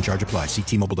line connection charge applies. See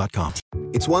T-Mobile.com.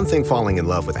 It's one thing falling in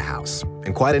love with a house,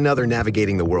 and quite another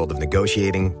navigating the world of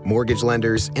negotiating, mortgage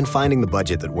lenders, and finding the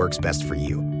budget that works best for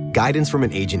you. Guidance from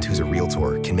an agent who's a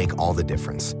Realtor can make all the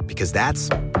difference, because that's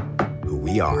who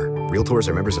we are. Realtors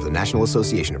are members of the National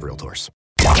Association of Realtors.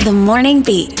 The Morning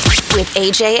Beat with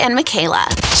AJ and Michaela,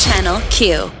 Channel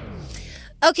Q.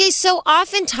 Okay, so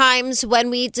oftentimes when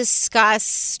we discuss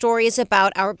stories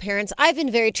about our parents, I've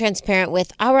been very transparent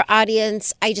with our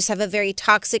audience. I just have a very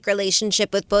toxic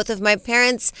relationship with both of my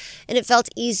parents, and it felt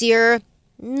easier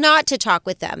not to talk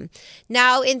with them.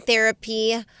 Now in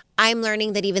therapy, I'm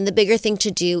learning that even the bigger thing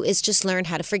to do is just learn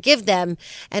how to forgive them.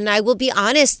 And I will be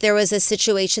honest, there was a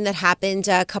situation that happened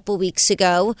a couple weeks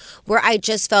ago where I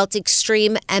just felt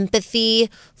extreme empathy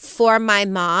for my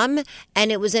mom.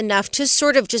 And it was enough to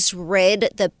sort of just rid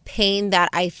the pain that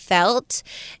I felt.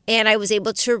 And I was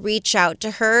able to reach out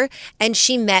to her, and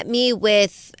she met me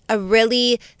with a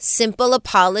really simple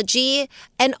apology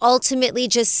and ultimately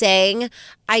just saying,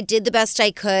 I did the best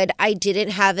I could. I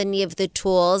didn't have any of the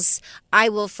tools. I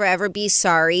will forever be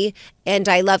sorry, and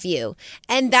I love you.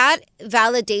 And that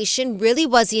validation really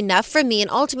was enough for me. And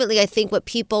ultimately, I think what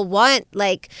people want,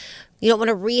 like, you don't want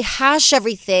to rehash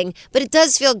everything, but it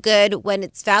does feel good when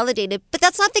it's validated. But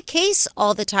that's not the case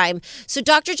all the time. So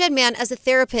Dr. Jenn Mann, as a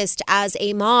therapist, as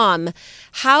a mom,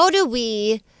 how do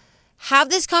we have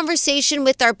this conversation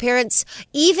with our parents?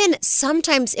 Even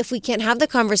sometimes if we can't have the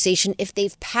conversation, if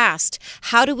they've passed,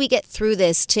 how do we get through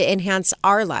this to enhance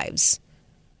our lives?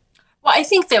 Well, I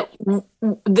think that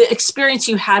the experience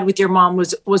you had with your mom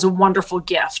was a wonderful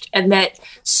gift, and that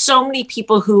so many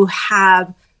people who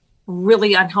have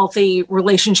really unhealthy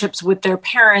relationships with their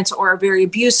parents or very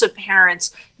abusive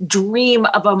parents dream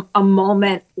of a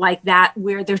moment like that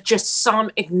where there's just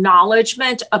some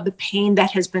acknowledgement of the pain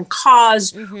that has been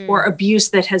caused or abuse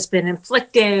that has been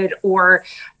inflicted or,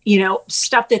 you know,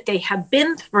 stuff that they have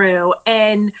been through.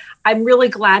 And I'm really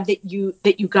glad that you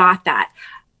got that.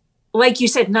 like you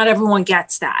said, not everyone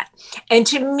gets that. And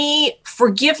to me,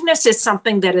 forgiveness is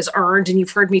something that is earned. And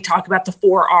you've heard me talk about the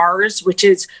 4 R's, which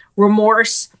is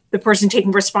remorse, the person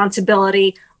taking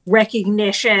responsibility,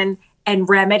 recognition, and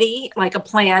remedy, like a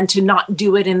plan to not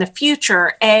do it in the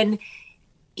future. And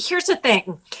here's the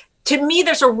thing. To me,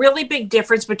 there's a really big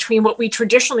difference between what we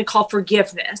traditionally call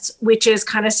forgiveness, which is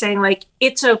kind of saying like,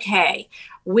 it's okay.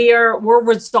 We're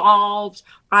resolved.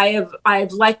 I've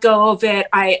let go of it.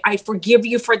 I forgive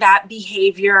you for that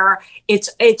behavior. It's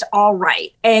all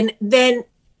right. And then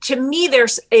to me,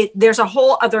 there's a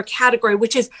whole other category,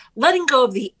 which is letting go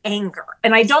of the anger.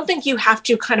 And I don't think you have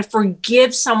to kind of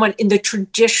forgive someone in the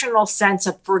traditional sense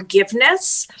of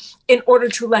forgiveness in order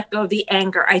to let go of the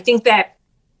anger. I think that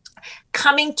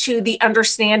coming to the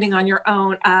understanding on your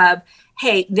own of,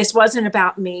 hey, this wasn't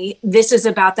about me. This is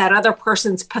about that other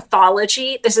person's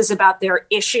pathology. This is about their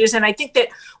issues. And I think that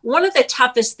one of the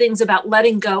toughest things about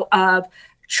letting go of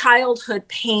childhood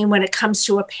pain when it comes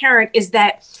to a parent is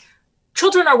that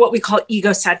children are what we call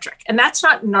egocentric. And that's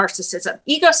not narcissism.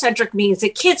 Egocentric means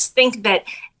that kids think that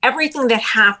everything that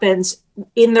happens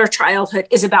in their childhood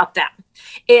is about them.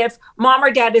 If mom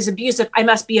or dad is abusive, I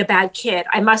must be a bad kid.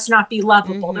 I must not be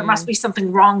lovable. Mm-hmm. There must be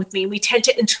something wrong with me. We tend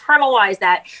to internalize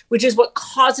that, which is what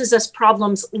causes us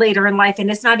problems later in life.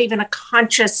 And it's not even a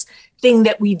conscious thing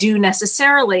that we do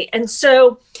necessarily. And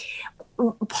so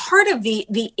part of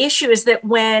the issue is that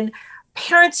when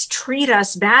parents treat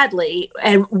us badly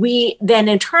and we then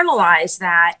internalize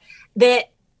that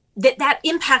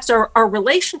impacts our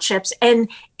relationships. And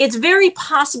it's very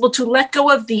possible to let go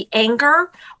of the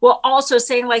anger while also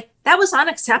saying like, that was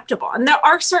unacceptable. And there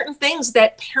are certain things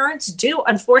that parents do,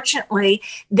 unfortunately,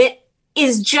 that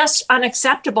is just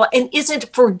unacceptable and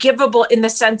isn't forgivable in the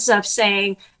sense of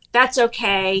saying, that's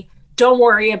okay, don't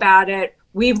worry about it,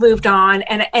 we've moved on.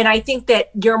 And I think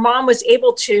that your mom was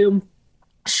able to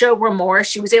show remorse.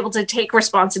 She was able to take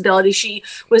responsibility. She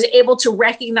was able to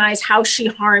recognize how she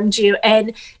harmed you.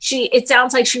 And it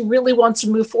sounds like she really wants to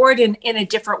move forward in a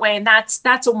different way. And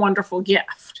that's a wonderful gift.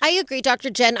 I agree,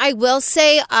 Dr. Jenn. I will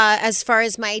say, as far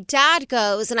as my dad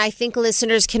goes, and I think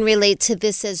listeners can relate to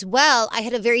this as well, I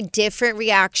had a very different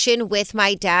reaction with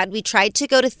my dad. We tried to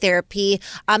go to therapy.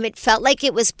 It felt like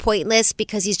it was pointless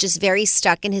because he's just very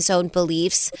stuck in his own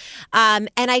beliefs. And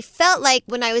I felt like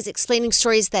when I was explaining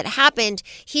stories that happened,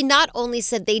 he not only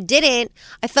said they didn't,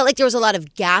 I felt like there was a lot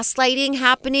of gaslighting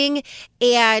happening,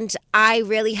 and I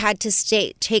really had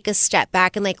to take a step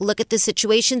back and look at the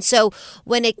situation. So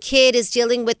when a kid is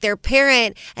dealing with their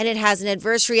parent and it has an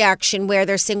adverse reaction where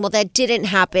they're saying, well, that didn't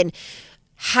happen,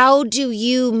 how do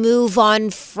you move on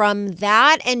from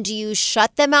that? And do you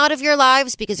shut them out of your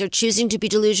lives because they're choosing to be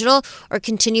delusional, or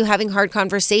continue having hard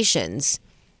conversations?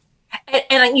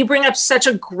 And you bring up such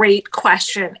a great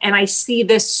question. And I see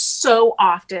this so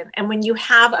often. And when you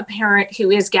have a parent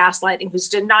who is gaslighting, who's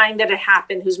denying that it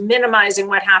happened, who's minimizing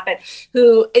what happened,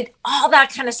 all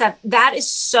that kind of stuff, that is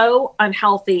so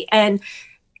unhealthy. And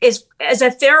as a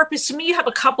therapist, to me, you have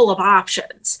a couple of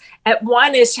options.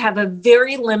 One is to have a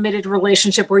very limited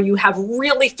relationship where you have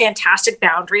really fantastic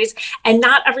boundaries. And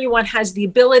not everyone has the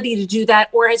ability to do that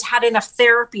or has had enough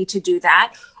therapy to do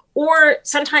that. Or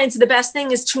sometimes the best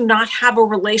thing is to not have a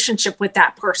relationship with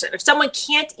that person. If someone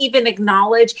can't even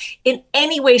acknowledge in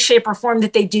any way, shape, or form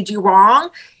that they did you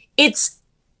wrong, it's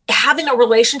having a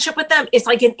relationship with them is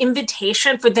like an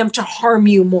invitation for them to harm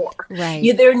you more.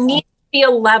 Right. There needs to be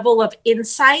a level of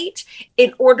insight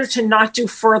in order to not do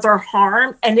further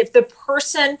harm. And if the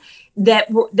person that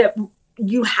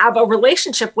you have a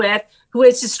relationship with who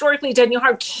has historically done you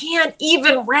harm can't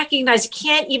even recognize,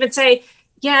 can't even say,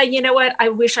 yeah, you know what? I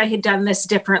wish I had done this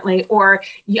differently, or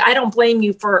I don't blame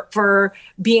you for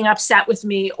being upset with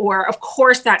me, or of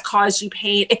course that caused you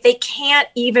pain. If they can't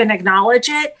even acknowledge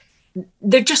it,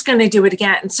 they're just going to do it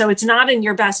again. So it's not in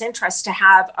your best interest to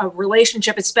have a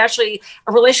relationship, especially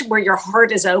a relationship where your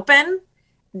heart is open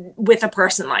with a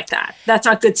person like that. That's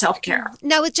not good self-care.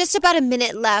 Now, with just about a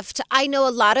minute left, I know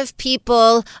a lot of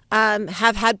people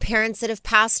have had parents that have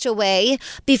passed away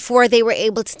before they were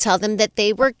able to tell them that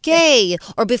they were gay,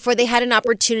 or before they had an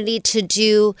opportunity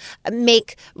to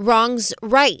make wrongs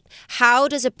right. How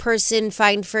does a person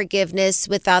find forgiveness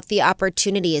without the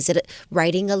opportunity? Is it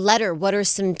writing a letter? What are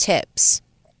some tips?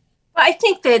 Well, I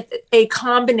think that a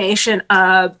combination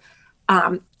of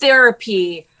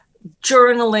therapy,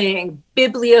 journaling,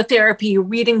 bibliotherapy,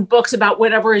 reading books about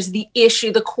whatever is the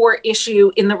issue, the core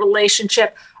issue in the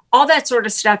relationship, all that sort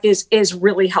of stuff is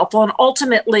really helpful. And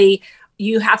ultimately,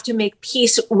 you have to make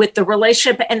peace with the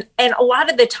relationship. And a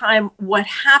lot of the time, what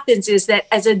happens is that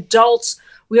as adults,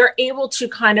 we are able to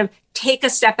kind of take a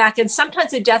step back. And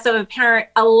sometimes the death of a parent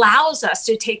allows us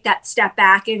to take that step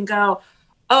back and go,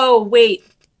 oh, wait,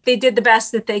 they did the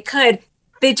best that they could.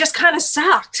 They just kind of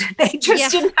sucked. They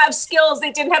just didn't have skills.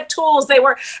 They didn't have tools. They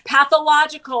were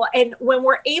pathological. And when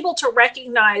we're able to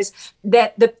recognize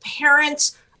that the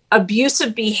parents'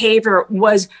 abusive behavior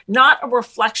was not a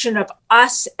reflection of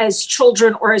us as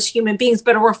children or as human beings,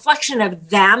 but a reflection of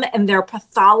them and their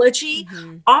pathology,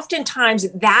 oftentimes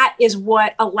that is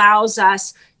what allows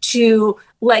us to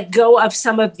let go of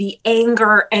some of the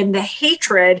anger and the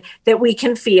hatred that we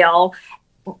can feel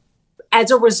as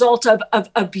a result of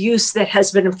abuse that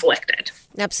has been inflicted.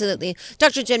 Absolutely.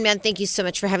 Dr. Jenn Mann, thank you so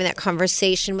much for having that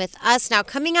conversation with us. Now,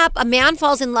 coming up, a man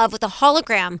falls in love with a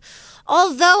hologram.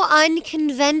 Although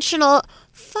unconventional,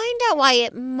 find out why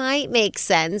it might make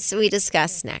sense. We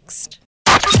discuss next.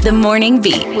 The Morning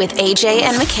Beat with AJ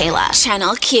and Michaela,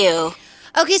 Channel Q.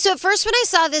 Okay, so at first when I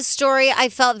saw this story, I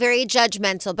felt very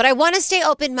judgmental, but I want to stay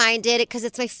open-minded because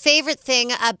it's my favorite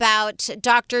thing about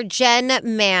Dr. Jenn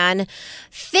Mann.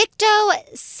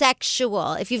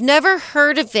 Fictosexual. If you've never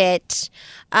heard of it,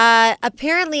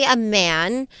 apparently a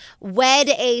man wed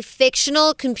a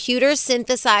fictional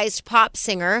computer-synthesized pop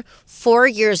singer 4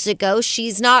 years ago.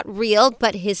 She's not real,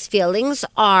 but his feelings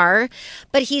are.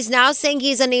 But he's now saying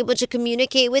he's unable to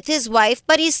communicate with his wife,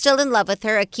 but he's still in love with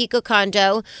her. Akiko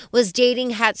Kondo was dating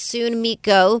Hatsune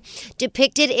Miku,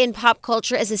 depicted in pop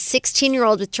culture as a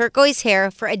 16-year-old with turquoise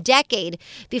hair for a decade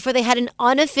before they had an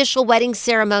unofficial wedding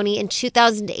ceremony in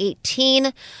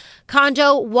 2018.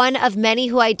 Kondo, one of many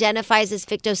who identifies as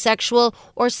fictosexual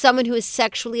or someone who is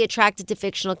sexually attracted to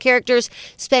fictional characters,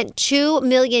 spent 2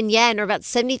 million yen, or about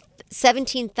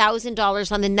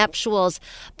 $17,000 on the nuptials,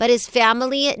 but his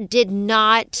family did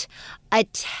not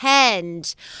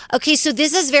attend. Okay, so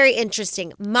this is very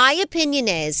interesting. My opinion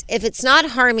is, if it's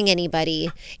not harming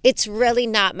anybody, it's really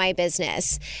not my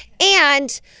business.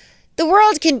 And the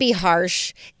world can be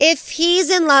harsh. If he's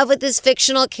in love with this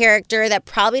fictional character that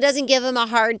probably doesn't give him a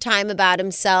hard time about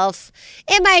himself,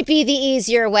 it might be the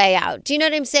easier way out. Do you know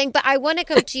what I'm saying? But I want to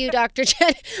come to you, Dr.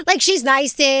 Jenn. Like, she's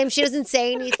nice to him. She doesn't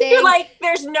say anything. You're like,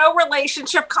 there's no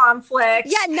relationship conflict.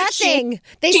 Yeah, nothing.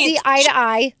 They see eye to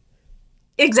eye.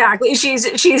 Exactly. She's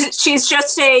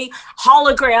just a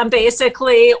hologram,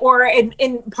 basically. Or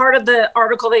in part of the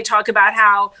article, they talk about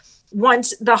how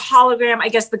once the hologram, I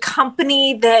guess the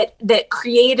company that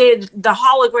created the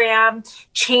hologram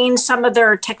changed some of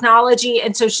their technology.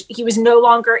 And so he was no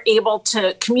longer able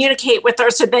to communicate with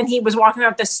her. So then he was walking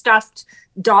around with a stuffed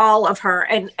doll of her.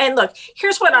 And look,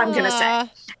 here's what I'm going to say.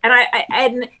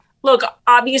 And look,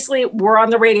 obviously we're on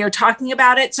the radio talking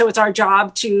about it. So it's our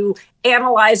job to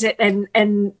analyze it.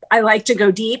 And I like to go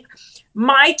deep.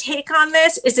 My take on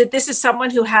this is that this is someone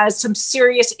who has some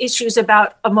serious issues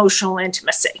about emotional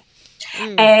intimacy.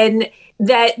 And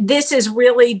that this is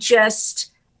really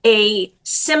just a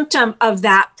symptom of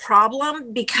that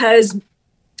problem, because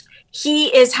he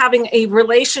is having a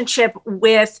relationship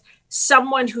with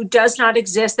someone who does not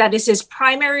exist. That is his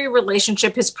primary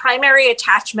relationship, his primary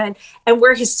attachment, and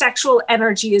where his sexual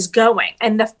energy is going.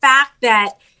 And the fact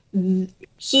that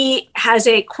he has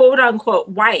a quote unquote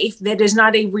wife that is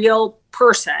not a real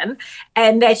person,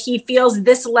 and that he feels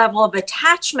this level of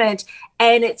attachment.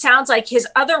 And it sounds like his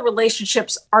other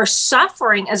relationships are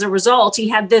suffering as a result. He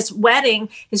had this wedding,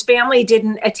 his family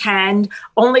didn't attend,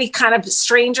 only kind of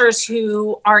strangers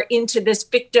who are into this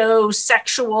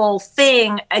fictosexual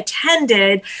thing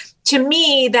attended. To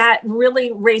me, that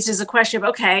really raises a question of,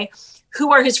 okay,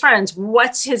 who are his friends?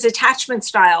 What's his attachment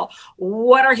style?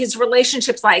 What are his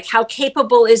relationships like? How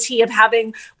capable is he of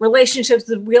having relationships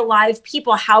with real live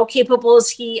people? How capable is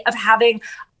he of having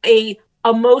a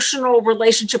emotional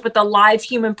relationship with a live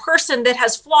human person that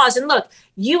has flaws? And look,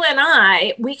 you and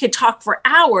I, we could talk for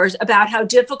hours about how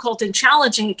difficult and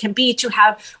challenging it can be to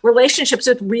have relationships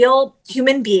with real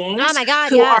human beings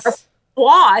who are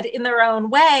flawed in their own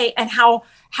way, and how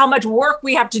much work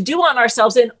we have to do on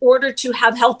ourselves in order to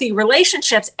have healthy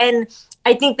relationships. And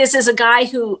I think this is a guy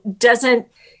who doesn't,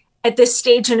 at this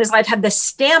stage in his life, have the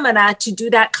stamina to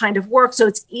do that kind of work. So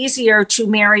it's easier to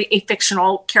marry a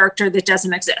fictional character that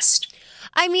doesn't exist.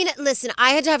 I mean, listen,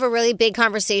 I had to have a really big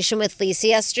conversation with Lisa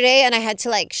yesterday, and I had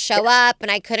to show up, and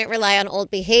I couldn't rely on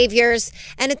old behaviors.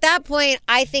 And at that point,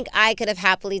 I think I could have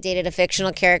happily dated a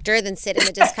fictional character than sit in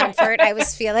the discomfort I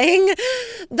was feeling.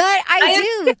 But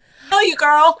I do. Oh, you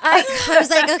girl. I was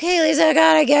like, okay, Lisa, I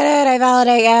gotta get it. I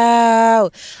validate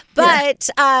you. But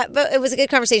it was a good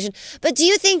conversation. But do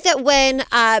you think that when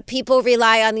people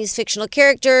rely on these fictional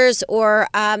characters, or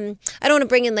I don't want to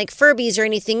bring in Furbies or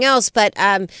anything else, but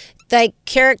like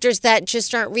characters that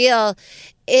just aren't real,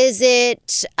 Is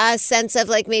it a sense of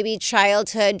like maybe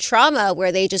childhood trauma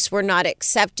where they just were not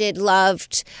accepted,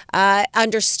 loved,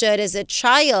 understood as a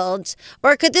child?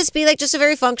 Or could this be like just a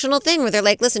very functional thing where they're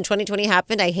like, listen, 2020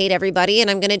 happened. I hate everybody and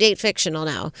I'm going to date fictional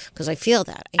now because I feel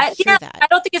that. I hear that. I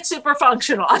don't think it's super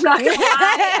functional. I'm not going to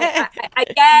lie. I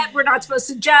get we're not supposed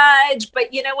to judge,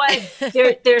 but you know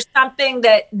what? There's something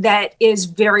that is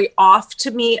very off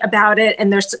to me about it.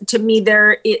 And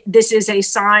this is a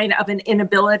sign of an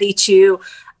inability to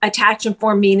attach and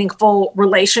form meaningful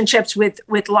relationships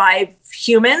with live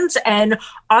humans. And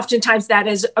oftentimes that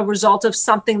is a result of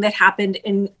something that happened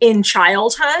in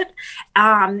childhood.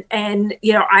 And,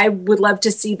 you know, I would love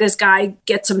to see this guy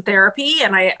get some therapy.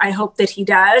 And I hope that he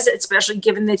does, especially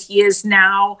given that he is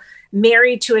now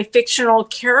married to a fictional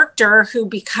character who,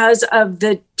 because of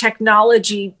the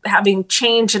technology having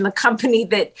changed in the company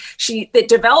that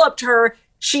developed her,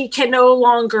 she can no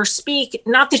longer speak.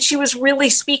 Not that she was really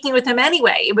speaking with him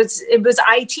anyway. It was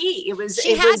IT.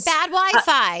 She had bad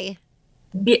Wi-Fi.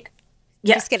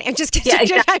 Yeah. Just kidding. I'm just kidding.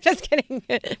 Yeah, I'm just kidding.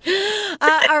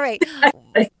 All right.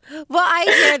 Well, I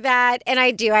hear that, and I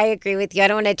agree with you. I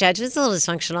don't want to judge. It's a little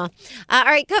dysfunctional. All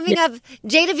right, coming up,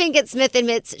 Jada Pinkett Smith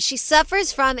admits she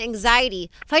suffers from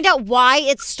anxiety. Find out why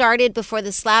it started before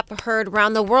the slap heard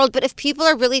around the world, but if people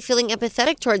are really feeling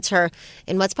empathetic towards her.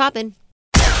 And what's poppin'?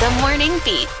 The Morning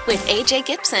Beat with AJ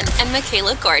Gibson and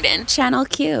Michaela Gordon. Channel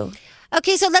Q.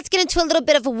 Okay, so let's get into a little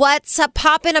bit of what's up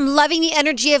poppin'. I'm loving the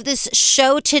energy of this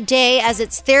show today as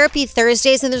it's Therapy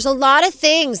Thursdays, and there's a lot of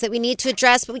things that we need to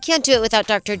address, but we can't do it without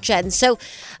Dr. Jenn. So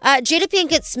Jada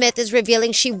Pinkett Smith is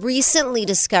revealing she recently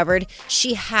discovered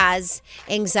she has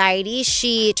anxiety.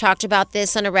 She talked about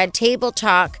this on a Red Table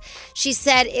Talk. She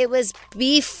said it was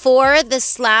before the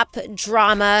slap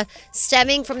drama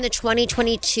stemming from the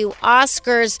 2022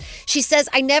 Oscars. She says,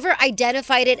 I never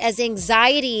identified it as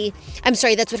anxiety. I'm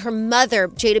sorry, that's what her mother,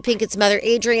 Jada Pinkett's mother,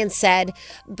 Adrienne, said.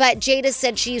 But Jada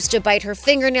said she used to bite her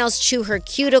fingernails, chew her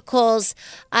cuticles,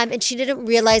 and she didn't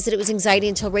realize that it was anxiety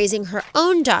until raising her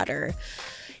own daughter.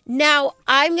 Now,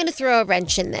 I'm going to throw a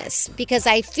wrench in this because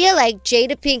I feel like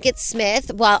Jada Pinkett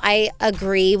Smith, while I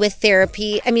agree with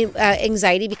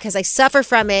anxiety because I suffer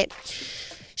from it,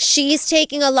 she's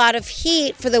taking a lot of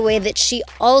heat for the way that she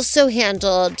also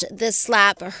handled the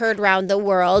slap heard around the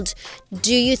world.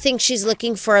 Do you think she's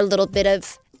looking for a little bit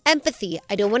of empathy?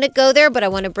 I don't want to go there, but I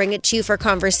want to bring it to you for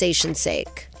conversation's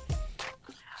sake.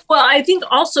 Well, I think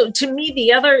also, to me,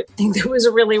 the other thing that was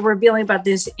really revealing about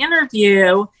this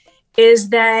interview is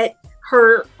that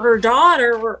her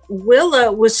daughter,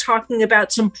 Willa, was talking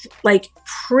about some like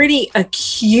pretty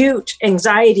acute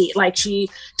anxiety. Like she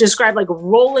described like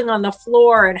rolling on the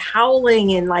floor and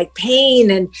howling and like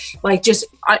pain and like just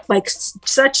like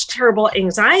such terrible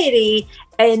anxiety.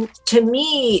 And to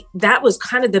me, that was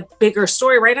kind of the bigger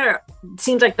story right now. It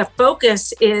seems like the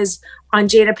focus is on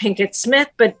Jada Pinkett Smith,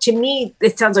 but to me,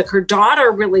 it sounds like her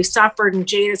daughter really suffered, and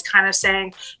Jada's kind of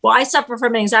saying, well, I suffer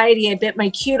from anxiety, I bit my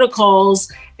cuticles,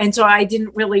 and so I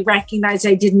didn't really recognize,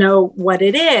 I didn't know what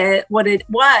it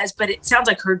was, but it sounds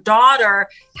like her daughter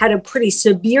had a pretty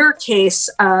severe case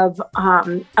of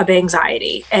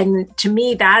anxiety. And to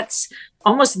me, that's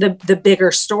almost the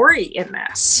bigger story in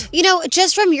this. You know,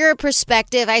 just from your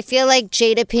perspective, I feel like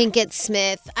Jada Pinkett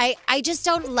Smith, I just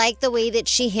don't like the way that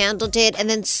she handled it. And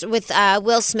then with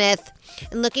Will Smith,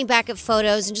 and looking back at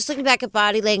photos and just looking back at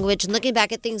body language and looking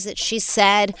back at things that she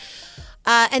said,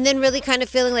 and then really kind of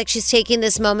feeling like she's taking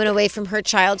this moment away from her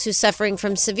child who's suffering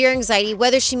from severe anxiety,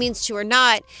 whether she means to or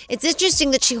not. It's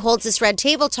interesting that she holds this Red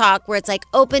Table Talk where it's like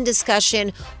open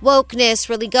discussion, wokeness,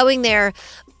 really going there.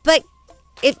 But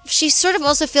if she sort of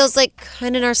also feels like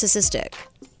kind of narcissistic.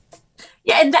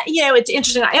 Yeah, and that, you know, it's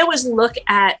interesting. I always look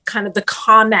at kind of the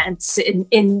comments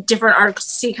in different articles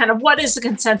to see kind of what is the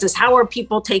consensus, how are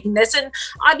people taking this, and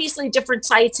obviously different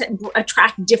sites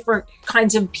attract different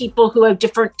kinds of people who have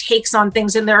different takes on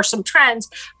things, and there are some trends.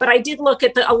 But I did look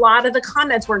at a lot of the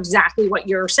comments were exactly what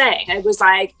you're saying. I was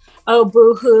like, oh,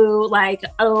 boo-hoo, like,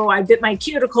 oh, I bit my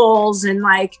cuticles, and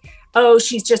like, oh,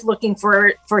 she's just looking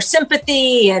for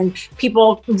sympathy, and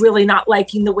people really not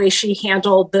liking the way she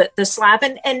handled the slap.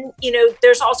 And, you know,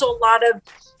 there's also a lot of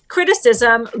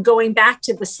criticism going back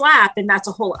to the slap. And that's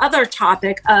a whole other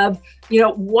topic of, you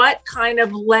know, what kind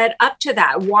of led up to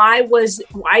that? Why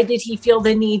did he feel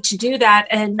the need to do that?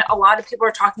 And a lot of people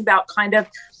are talking about kind of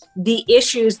the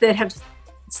issues that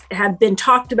have been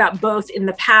talked about both in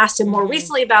the past and more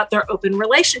recently about their open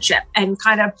relationship, and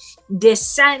kind of this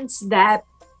sense that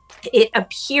it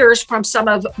appears from some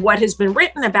of what has been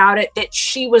written about it that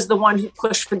she was the one who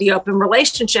pushed for the open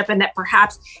relationship, and that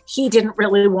perhaps he didn't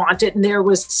really want it. And there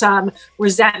was some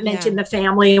resentment in the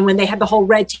family. And when they had the whole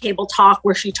red table talk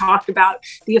where she talked about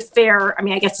the affair, I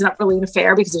mean, I guess it's not really an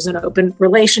affair because it was an open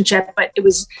relationship, but it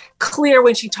was clear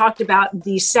when she talked about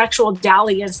the sexual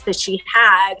dalliance that she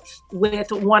had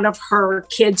with one of her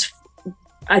kids'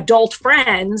 adult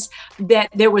friends, that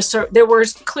there was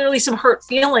clearly some hurt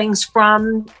feelings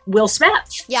from Will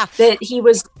Smith. Yeah. That he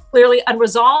was clearly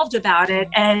unresolved about it.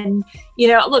 And,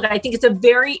 look, I think it's a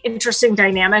very interesting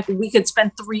dynamic. We could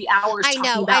spend 3 hours I know.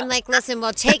 talking about I'm like, listen,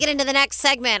 we'll take it into the next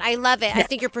segment. I love it. I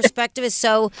think your perspective is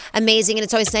so amazing, and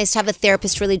it's always nice to have a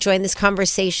therapist really join this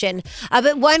conversation.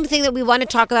 But one thing that we want to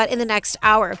talk about in the next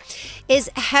hour is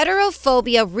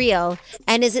heterophobia real,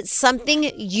 and is it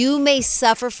something you may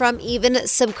suffer from even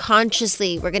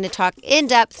subconsciously? We're going to talk in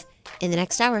depth in the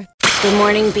next hour. The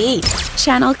Morning Beat,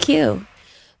 Channel Q.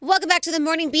 Welcome back to the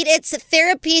Morning Beat. It's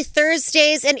Therapy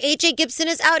Thursdays, and AJ Gibson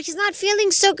is out. He's not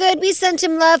feeling so good. We sent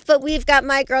him love, but we've got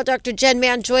my girl, Dr. Jenn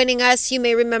Mann, joining us. You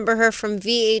may remember her from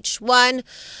VH1.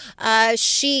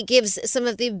 She gives some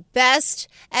of the best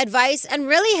advice and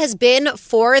really has been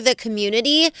for the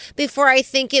community before I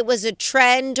think it was a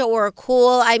trend or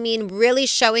cool. I mean, really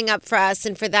showing up for us,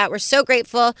 and for that, we're so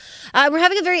grateful. We're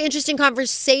having a very interesting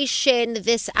conversation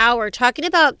this hour, talking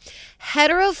about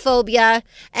heterophobia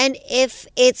and if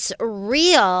it's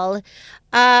real.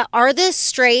 Are the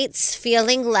straights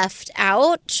feeling left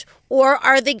out, or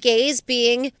are the gays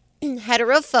being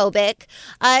heterophobic?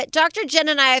 Dr. Jenn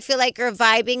and I feel like are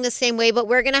vibing the same way, but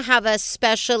we're going to have a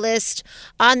specialist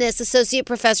on this, Associate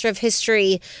Professor of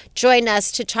History, join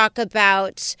us to talk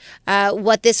about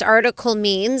what this article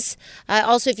means.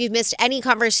 Also, if you've missed any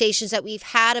conversations that we've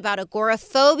had about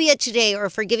agoraphobia today or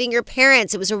forgiving your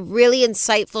parents, it was a really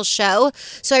insightful show.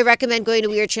 So I recommend going to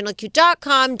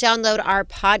WeAreChannelQ.com, download our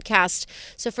podcast.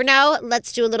 So for now,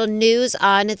 let's do a little news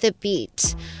on the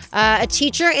beat. A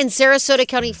teacher in Sarasota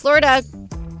County, Florida,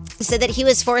 said that he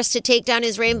was forced to take down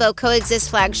his rainbow coexist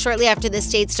flag shortly after the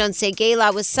state's Don't Say Gay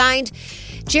law was signed.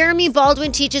 Jeremy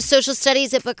Baldwin teaches social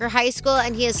studies at Booker High School,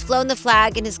 and he has flown the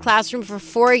flag in his classroom for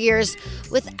 4 years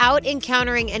without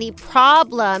encountering any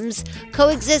problems.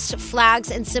 Coexist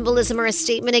flags and symbolism are a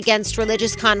statement against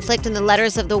religious conflict, and the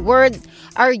letters of the word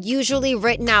are usually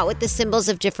written out with the symbols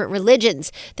of different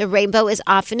religions. The rainbow is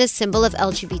often a symbol of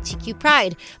LGBTQ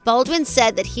pride. Baldwin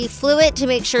said that he flew it to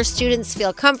make sure students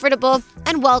feel comfortable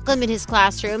and welcome in his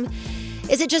classroom.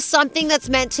 Is it just something that's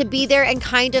meant to be there and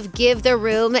kind of give the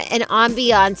room an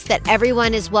ambiance that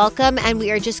everyone is welcome and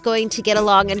we are just going to get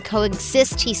along and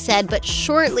coexist, he said. But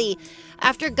shortly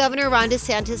after Governor Ron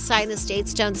DeSantis signed the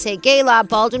state's Don't Say Gay law,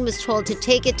 Baldwin was told to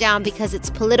take it down because it's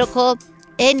political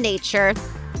in nature.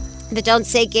 The Don't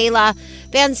Say Gay law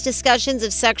bans discussions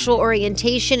of sexual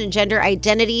orientation and gender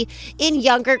identity in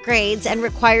younger grades and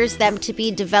requires them to be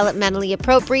developmentally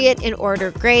appropriate in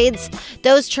order grades.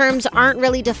 Those terms aren't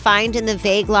really defined in the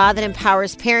vague law that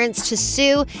empowers parents to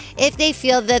sue if they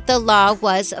feel that the law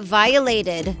was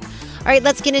violated. All right,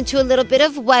 let's get into a little bit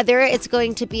of weather. It's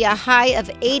going to be a high of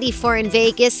 84 in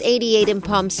Vegas, 88 in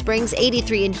Palm Springs,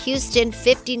 83 in Houston,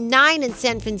 59 in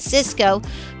San Francisco,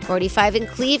 45 in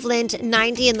Cleveland,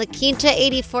 90 in La Quinta,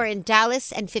 84 in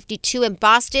Dallas, and 52 in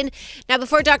Boston. Now,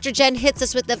 before Dr. Jenn hits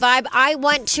us with the vibe, I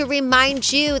want to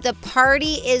remind you the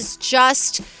party is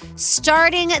just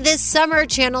starting this summer.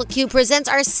 Channel Q presents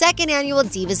our second annual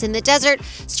Divas in the Desert,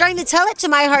 starring the Tell It to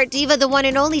My Heart diva, the one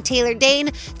and only Taylor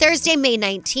Dane, Thursday, May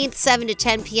 19th, 7 to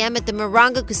 10 p.m. at the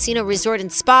Morongo Casino Resort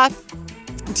and Spa.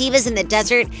 Divas in the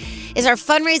Desert is our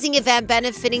fundraising event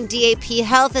benefiting DAP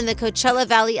Health and the Coachella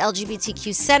Valley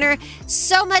LGBTQ Center.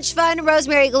 So much fun.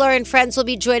 Rosemary Galore and friends will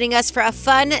be joining us for a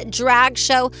fun drag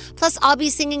show. Plus, I'll be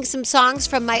singing some songs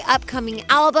from my upcoming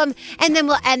album. And then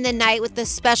we'll end the night with a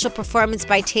special performance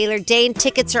by Taylor Dane.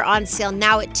 Tickets are on sale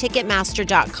now at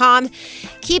Ticketmaster.com.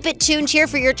 Keep it tuned here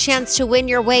for your chance to win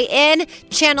your way in.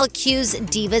 Channel Q's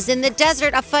Divas in the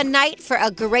Desert, a fun night for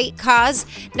a great cause.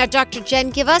 Now, Dr. Jenn,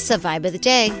 give us a vibe of the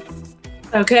day.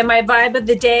 Okay, my vibe of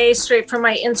the day, straight from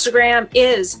my Instagram,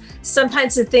 is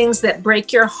sometimes the things that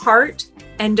break your heart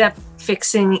end up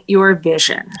fixing your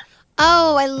vision.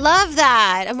 Oh, I love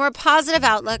that. A more positive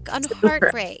outlook on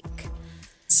heartbreak.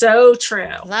 So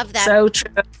true. Love that. So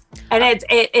true. And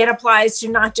it applies to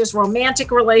not just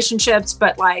romantic relationships,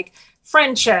 but like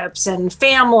friendships and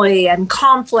family and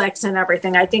conflicts and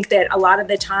everything. I think that a lot of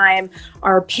the time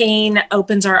our pain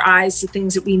opens our eyes to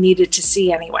things that we needed to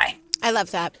see anyway. I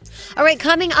love that. All right,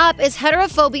 coming up, is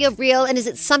heterophobia real, and is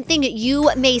it something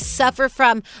you may suffer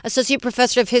from? Associate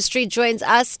Professor of History joins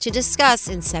us to discuss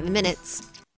in 7 minutes.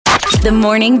 The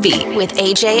Morning Beat with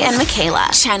AJ and Michaela.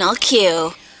 Channel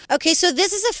Q. Okay, so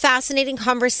this is a fascinating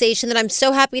conversation that I'm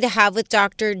so happy to have with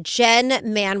Dr. Jenn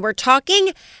Mann. We're talking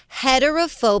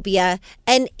heterophobia,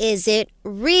 and is it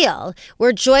real?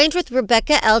 We're joined with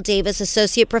Rebecca L. Davis,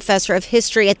 Associate Professor of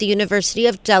History at the University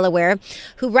of Delaware,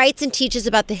 who writes and teaches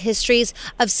about the histories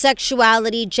of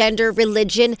sexuality, gender,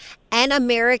 religion, and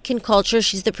American culture.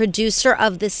 She's the producer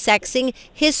of the Sexing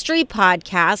History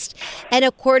podcast. And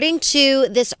according to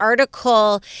this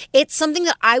article, it's something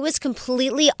that I was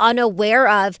completely unaware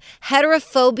of.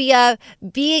 Heterophobia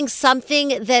being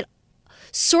something that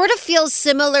sort of feels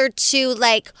similar to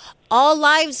like all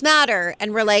lives matter.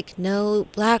 And we're like, no,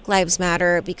 Black lives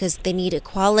matter because they need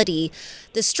equality.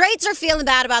 The straights are feeling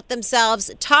bad about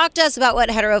themselves. Talk to us about what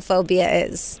heterophobia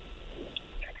is.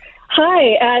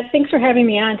 Hi, thanks for having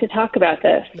me on to talk about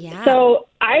this. Yeah. So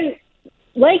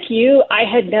like you, I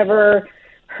had never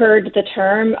heard the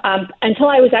term until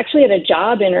I was actually at a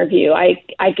job interview.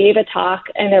 I gave a talk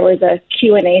and there was a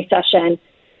Q&A session.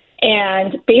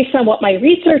 And based on what my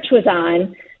research was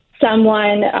on,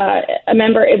 someone, a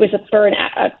member, it was for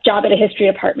a job at a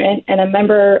history department, and a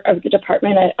member of the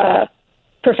department, a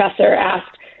professor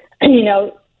asked,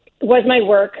 was my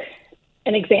work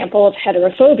an example of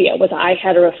heterophobia? Was I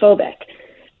heterophobic?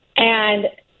 And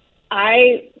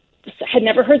I had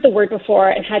never heard the word before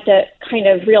and had to kind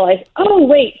of realize, oh,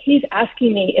 wait, he's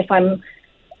asking me if I'm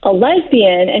a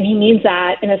lesbian, and he means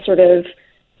that in a sort of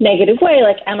negative way.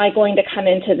 Like, am I going to come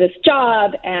into this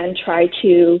job and try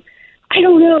to, I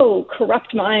don't know,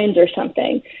 corrupt minds or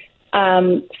something?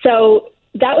 So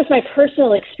that was my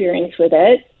personal experience with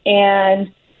it.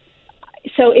 And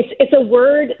so it's a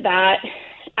word that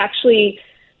actually,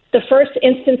 the first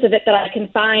instance of it that I can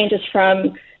find is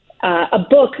from a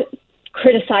book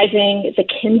criticizing the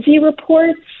Kinsey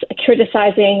reports,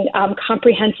 criticizing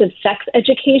comprehensive sex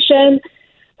education,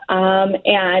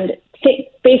 and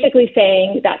basically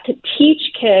saying that to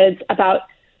teach kids about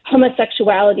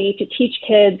homosexuality, to teach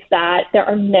kids that there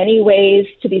are many ways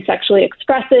to be sexually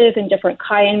expressive and different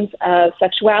kinds of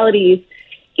sexualities,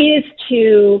 is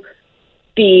to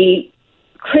be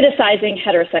criticizing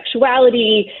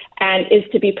heterosexuality and is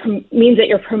to be means that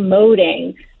you're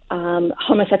promoting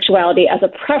homosexuality as a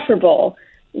preferable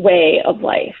way of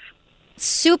life.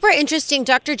 Super interesting.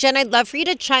 Dr. Jenn, I'd love for you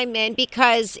to chime in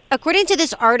because according to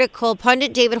this article,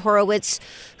 pundit David Horowitz,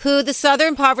 who the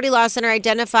Southern Poverty Law Center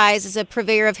identifies as a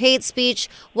purveyor of hate speech,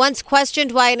 once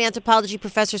questioned why an anthropology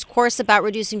professor's course about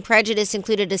reducing prejudice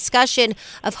included a discussion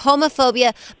of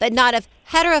homophobia, but not of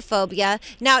heterophobia.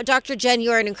 Now, Dr. Jenn,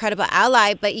 you're an incredible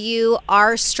ally, but you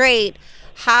are straight.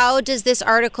 How does this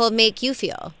article make you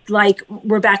feel? Like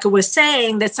Rebecca was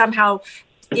saying, that somehow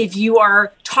if you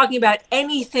are talking about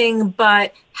anything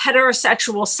but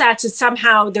heterosexual sex, it's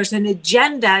somehow there's an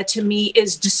agenda, to me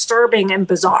is disturbing and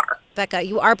bizarre. Becca,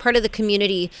 you are part of the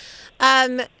community.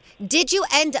 Did you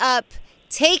end up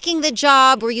taking the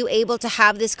job? Were you able to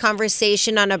have this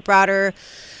conversation on a broader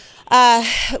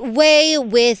way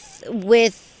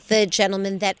with the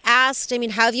gentleman that asked? I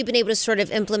mean, how have you been able to sort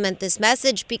of implement this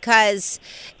message? Because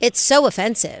it's so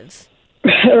offensive.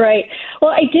 Right.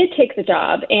 Well, I did take the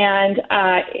job, and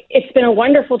it's been a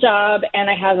wonderful job,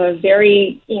 and I have a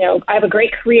I have a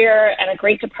great career and a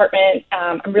great department.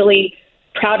 I'm really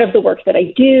proud of the work that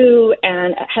I do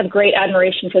and have great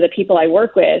admiration for the people I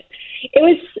work with. It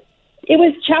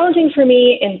was challenging for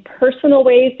me in personal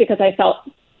ways because I felt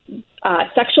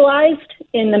sexualized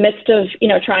in the midst of,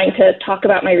 trying to talk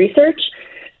about my research.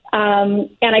 And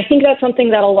I think that's something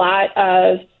that a lot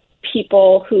of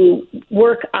people who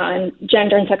work on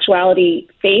gender and sexuality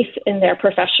face in their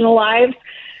professional lives.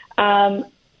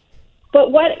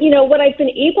 But what I've been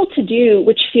able to do,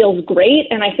 which feels great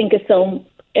and I think is so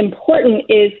important,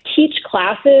 is teach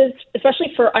classes,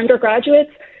 especially for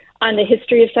undergraduates, on the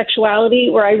history of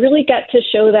sexuality, where I really get to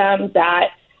show them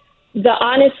that the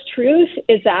honest truth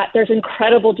is that there's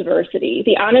incredible diversity.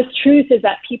 The honest truth is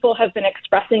that people have been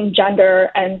expressing gender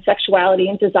and sexuality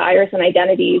and desires and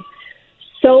identities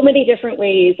so many different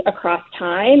ways across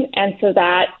time. And so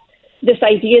that this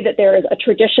idea that there is a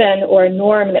tradition or a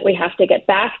norm that we have to get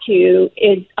back to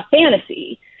is a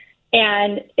fantasy.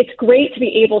 And it's great to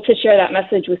be able to share that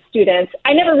message with students.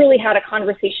 I never really had a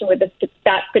conversation with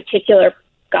that particular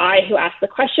guy who asked the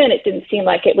question. It didn't seem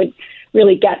like it would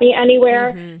really get me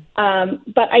anywhere.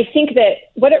 Mm-hmm. But I think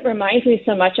that what it reminds me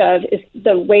so much of is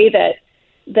the way that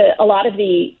a lot of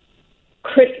the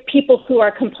people who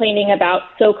are complaining about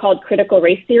so-called critical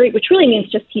race theory, which really means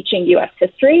just teaching U.S.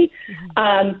 history,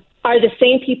 mm-hmm. Are the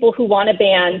same people who want to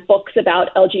ban books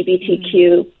about LGBTQ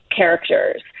mm-hmm.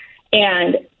 characters.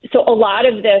 And so a lot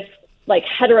of this, like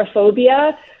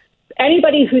heterophobia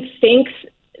anybody who thinks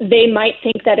they might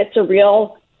think that it's a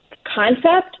real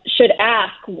concept should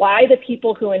ask why the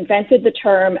people who invented the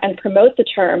term and promote the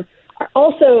term are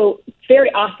also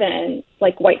very often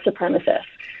like white supremacists.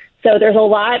 So there's a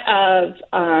lot of,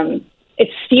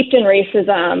 it's steeped in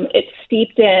racism. It's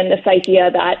steeped in this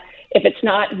idea that if it's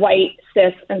not white,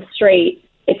 cis, and straight,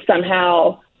 it's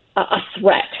somehow a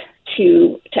threat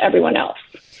to everyone else.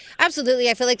 Absolutely.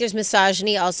 I feel like there's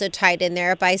misogyny also tied in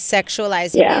there by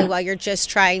sexualizing you while you're just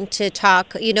trying to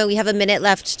talk. You know, we have a minute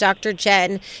left. Dr.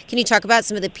 Jenn, can you talk about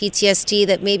some of the PTSD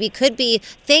that maybe could be,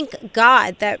 thank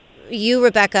God that you,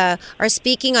 Rebecca, are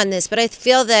speaking on this, but I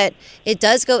feel that it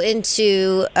does go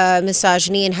into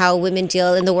misogyny and how women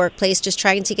deal in the workplace, just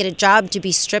trying to get a job, to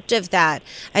be stripped of that.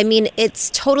 I mean, it's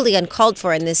totally uncalled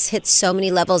for, and this hits so many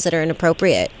levels that are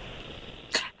inappropriate.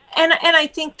 And I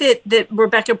think that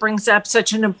Rebecca brings up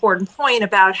such an important point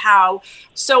about how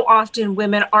so often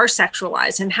women are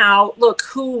sexualized, and how, look,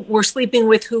 who we're sleeping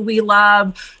with, who we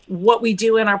love, what we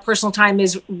do in our personal time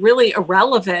is really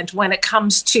irrelevant when it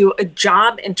comes to a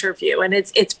job interview. And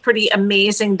it's pretty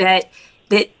amazing that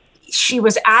she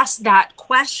was asked that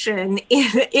question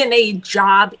in a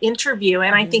job interview.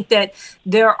 And I think that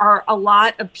there are a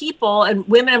lot of people, and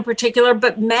women in particular,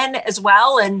 but men as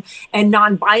well, and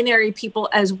non-binary people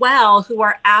as well, who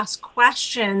are asked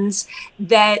questions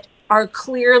that are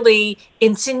clearly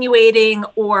insinuating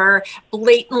or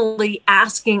blatantly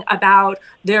asking about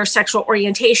their sexual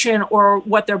orientation or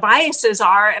what their biases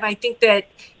are. And I think that,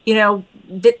 you know,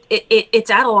 that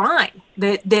it's out of line.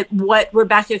 That what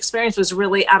Rebecca experienced was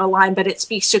really out of line, but it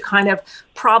speaks to kind of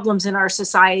problems in our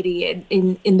society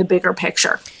in the bigger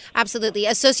picture. Absolutely.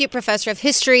 Associate Professor of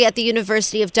History at the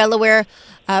University of Delaware,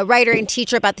 writer and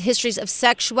teacher about the histories of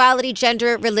sexuality,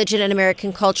 gender, religion, and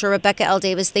American culture, Rebecca L.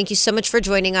 Davis, thank you so much for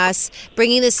joining us,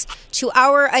 bringing this to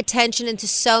our attention and to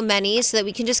so many so that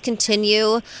we can just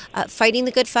continue fighting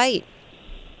the good fight.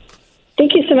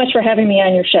 Thank you so much for having me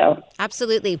on your show.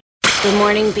 Absolutely. The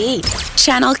Morning Beat,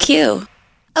 Channel Q.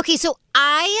 Okay, so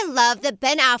I love that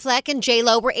Ben Affleck and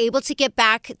J-Lo were able to get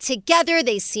back together.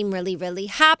 They seem really, really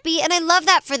happy, and I love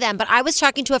that for them. But I was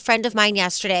talking to a friend of mine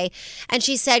yesterday, and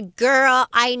she said, girl,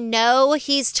 I know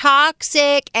he's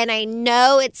toxic, and I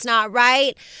know it's not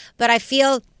right, but I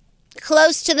feel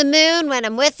close to the moon when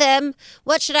I'm with him.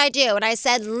 What should I do? And I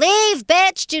said, leave,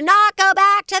 bitch. Do not go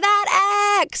back to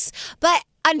that ex. But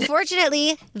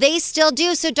unfortunately, they still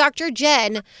do. So Dr.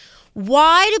 Jenn,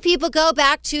 why do people go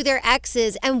back to their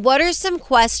exes, and what are some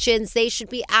questions they should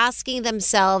be asking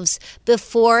themselves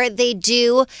before they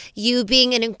do? You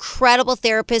being an incredible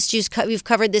therapist, you've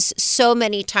covered this so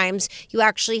many times. You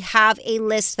actually have a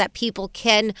list that people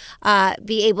can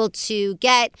be able to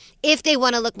get if they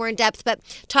want to look more in depth. But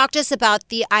talk to us about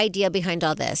the idea behind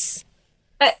all this.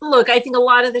 Look, I think a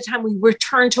lot of the time we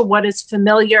return to what is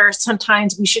familiar.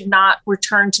 Sometimes we should not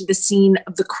return to the scene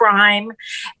of the crime.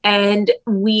 And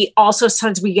we also,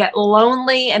 sometimes we get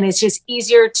lonely, and it's just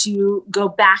easier to go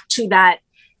back to that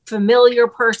familiar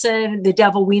person, the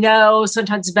devil we know.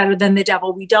 Sometimes it's better than the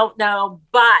devil we don't know.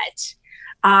 But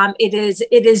it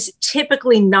is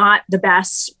typically not the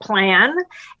best plan.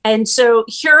 And so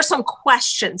here are some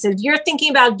questions. If you're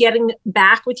thinking about getting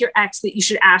back with your ex, that you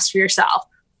should ask for yourself.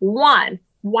 1,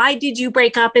 why did you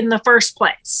break up in the first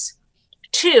place?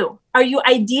 2, are you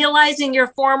idealizing your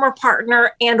former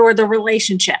partner and or the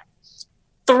relationship?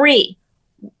 3,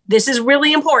 this is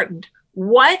really important.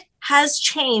 What has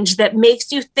changed that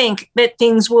makes you think that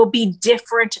things will be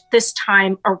different this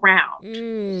time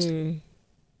around?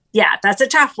 Yeah, that's a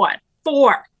tough one.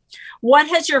 4, what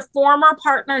has your former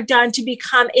partner done to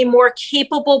become a more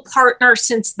capable partner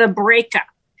since the breakup?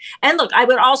 And look, I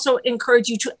would also encourage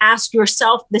you to ask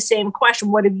yourself the same question.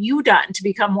 What have you done to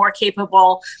become more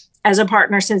capable as a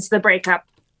partner since the breakup?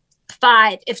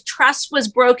 5, if trust was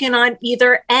broken on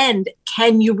either end,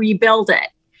 can you rebuild it?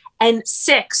 And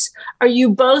 6, are you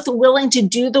both willing to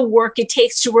do the work it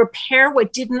takes to repair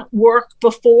what didn't work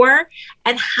before?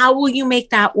 And how will you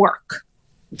make that work?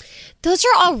 Those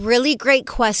are all really great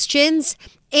questions.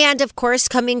 And of course,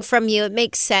 coming from you, it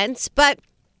makes sense. But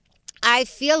I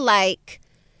feel like,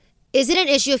 is it an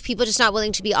issue of people just not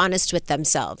willing to be honest with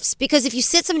themselves? Because if you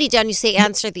sit somebody down, you say,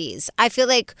 answer these. I feel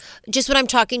like just when I'm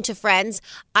talking to friends,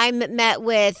 I'm met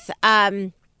with,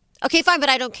 okay, fine, but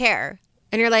I don't care.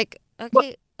 And you're like,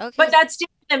 okay. But that's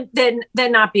different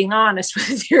than not being honest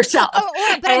with yourself.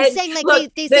 But I'm saying, like,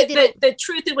 look, they say the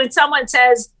truth is, when someone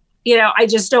says, you know, I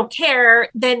just don't care,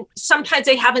 then sometimes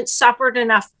they haven't suffered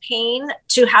enough pain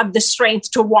to have the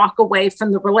strength to walk away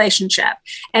from the relationship.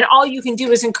 And all you can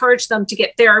do is encourage them to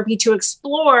get therapy, to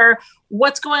explore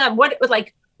what's going on.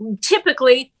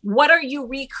 typically, what are you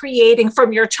recreating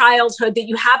from your childhood that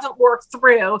you haven't worked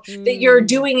through that you're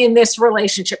doing in this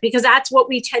relationship? Because that's what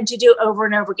we tend to do over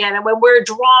and over again. And when we're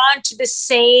drawn to the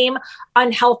same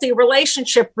unhealthy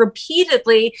relationship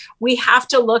repeatedly, we have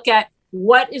to look at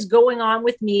what is going on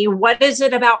with me? What is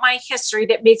it about my history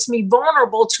that makes me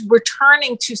vulnerable to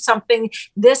returning to something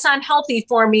this unhealthy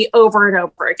for me over and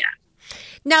over again?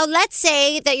 Now, let's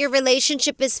say that your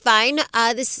relationship is fine.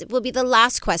 This will be the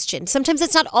last question. Sometimes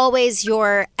it's not always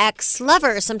your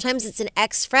ex-lover. Sometimes it's an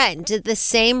ex-friend. Do the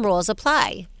same rules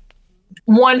apply?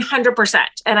 100%.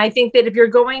 And I think that if you're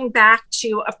going back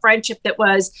to a friendship that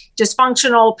was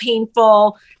dysfunctional,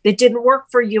 painful, that didn't work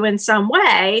for you in some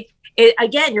way,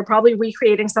 again, you're probably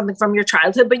recreating something from your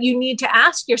childhood, but you need to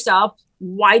ask yourself,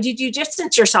 why did you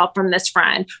distance yourself from this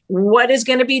friend? What is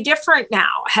going to be different now?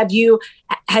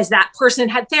 Has that person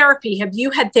had therapy? Have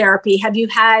you had therapy? Have you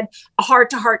had a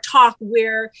heart-to-heart talk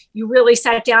where you really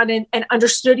sat down and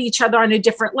understood each other on a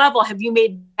different level? Have you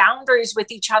made boundaries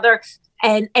with each other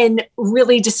and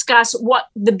really discuss what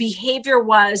the behavior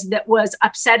was that was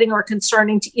upsetting or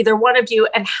concerning to either one of you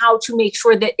and how to make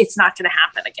sure that it's not going to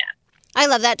happen again? I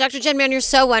love that. Dr. Jenn Mann, you're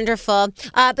so wonderful.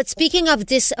 But speaking of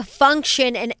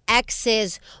dysfunction and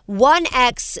exes, one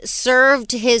ex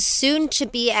served his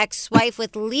soon-to-be ex-wife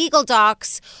with legal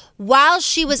docs while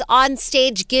she was on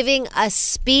stage giving a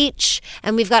speech.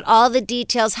 And we've got all the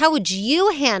details. How would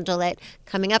you handle it?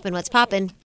 Coming up in What's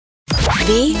Poppin'.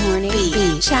 The Morning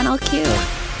Beat, Channel Q.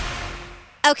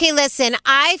 Okay, listen,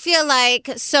 I feel like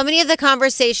so many of the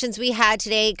conversations we had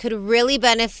today could really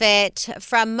benefit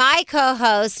from my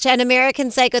co-host and American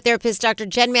psychotherapist, Dr.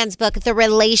 Jenn Mann's book, The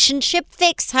Relationship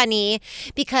Fix, honey,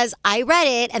 because I read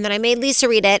it and then I made Lisa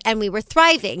read it and we were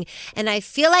thriving. And I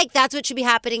feel like that's what should be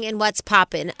happening in What's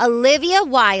Poppin'. Olivia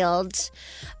Wilde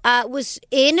was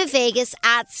in Vegas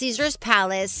at Caesar's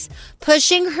Palace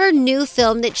pushing her new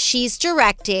film that she's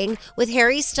directing with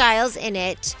Harry Styles in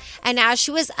it. And as she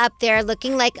was up there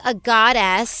looking like a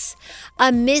goddess,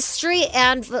 a mystery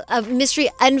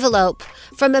envelope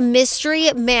from a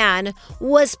mystery man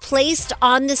was placed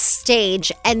on the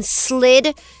stage and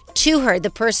slid to her.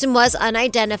 The person was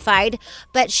unidentified,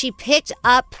 but she picked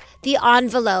up the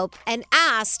envelope and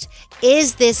asked,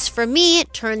 "Is this for me?"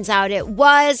 It turns out it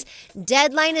was.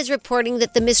 Deadline is reporting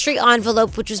that the mystery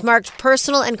envelope, which was marked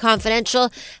personal and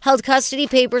confidential, held custody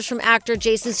papers from actor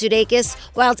Jason Sudeikis,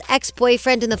 Wilde's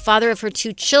ex-boyfriend and the father of her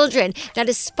 2 children. Now,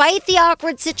 despite the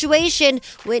awkward situation,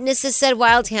 witnesses said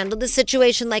Wilde handled the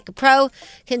situation like a pro,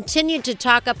 continued to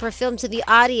talk up her film to the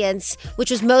audience,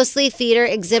 which was mostly theater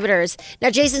exhibitors.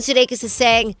 Now, Jason Sudeikis is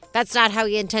saying that's not how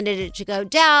he intended it to go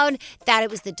down, that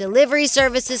it was the delivery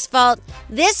service's fault.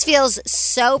 This feels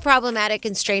so problematic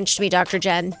and strange to me, Dr.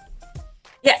 Jenn.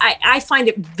 Yeah, I find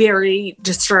it very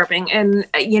disturbing. And,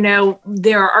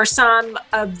 there are some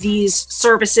of these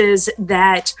services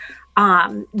that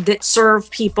serve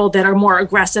people that are more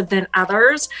aggressive than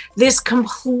others. This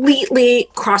completely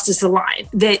crosses the line,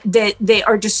 that they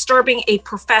are disturbing a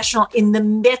professional in the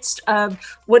midst of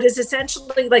what is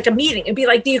essentially like a meeting. It'd be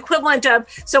like the equivalent of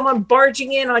someone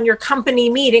barging in on your company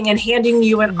meeting and handing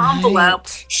you an envelope.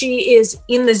 She is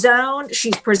in the zone.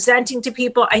 She's presenting to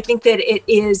people. I think that it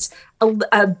is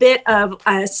a bit of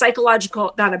a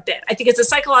psychological, not a bit, I think it's a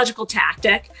psychological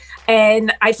tactic.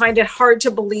 And I find it hard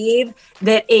to believe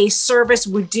that a service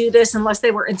would do this unless they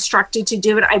were instructed to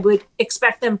do it. I would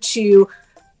expect them to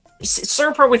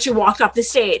serve her when she walked off the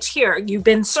stage. Here, you've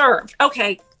been served.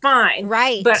 Okay, fine.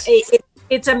 Right. But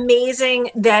it's amazing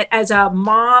that as a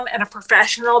mom and a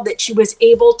professional that she was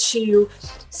able to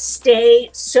stay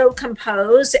so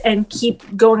composed and keep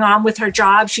going on with her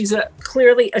job. She's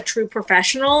clearly a true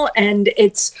professional, and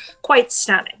it's quite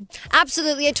stunning.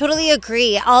 Absolutely. I totally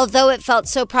agree. Although it felt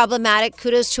so problematic,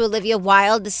 kudos to Olivia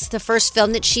Wilde. This is the first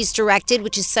film that she's directed,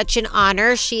 which is such an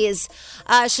honor. She is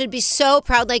should be so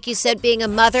proud, like you said, being a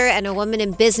mother and a woman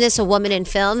in business, a woman in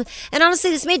film. And honestly,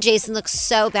 this made Jason look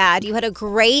so bad. You had a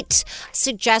great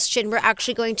suggestion. We're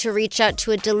actually going to reach out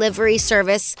to a delivery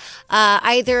service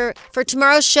either for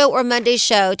tomorrow's show or Monday's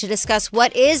show to discuss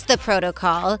what is the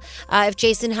protocol. If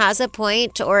Jason has a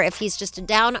point or if he's just a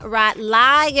downright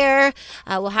liar,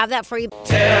 we'll have that for you.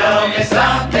 Tell me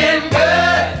something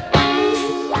good.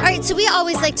 All right, so we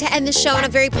always like to end the show on a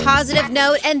very positive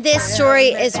note, and this story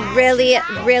is really,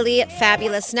 really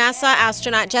fabulous. NASA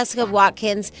astronaut Jessica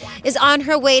Watkins is on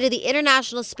her way to the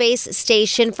International Space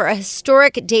Station for a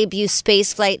historic debut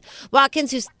space flight. Watkins,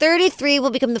 who's 33,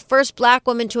 will become the first Black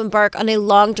woman to embark on a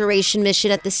long-duration mission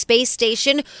at the space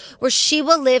station, where she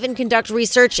will live and conduct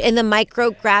research in the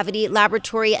microgravity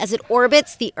laboratory as it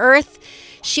orbits the Earth.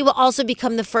 She will also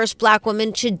become the first Black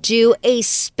woman to do a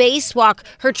spacewalk.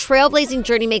 Her trailblazing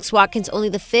journey makes Watkins only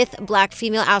the 5th Black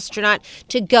female astronaut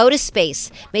to go to space.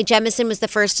 Mae Jemison was the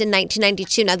first in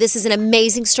 1992. Now, this is an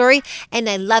amazing story, and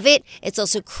I love it. It's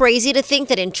also crazy to think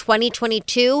that in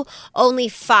 2022, only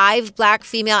 5 Black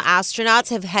female astronauts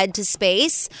have headed to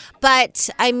space. But,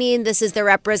 I mean, this is the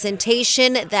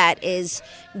representation that is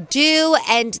due,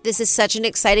 and this is such an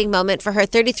exciting moment for her.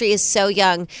 33 is so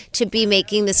young to be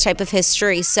making this type of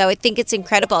history. So I think it's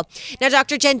incredible. Now,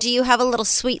 Dr. Jenn, do you have a little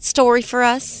sweet story for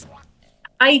us?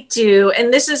 I do.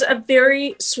 And this is a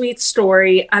very sweet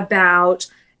story about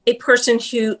a person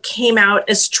who came out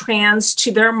as trans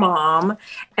to their mom.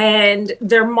 And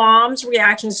their mom's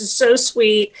reactions is so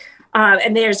sweet.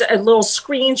 And there's a little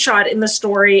screenshot in the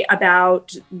story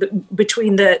about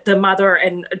between the mother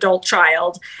and adult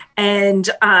child. And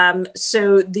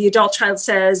so the adult child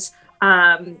says,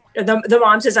 the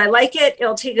mom says, I like it.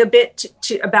 It'll take a bit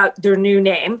to about their new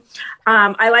name.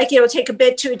 I like it. It'll take a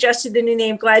bit to adjust to the new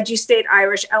name. Glad you stayed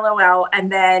Irish, LOL.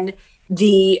 And then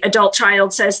the adult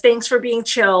child says, thanks for being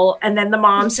chill. And then the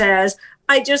mom says,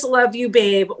 I just love you,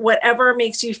 babe. Whatever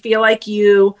makes you feel like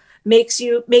you makes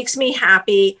me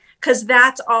happy. Because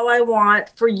that's all I want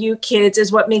for you kids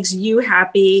is what makes you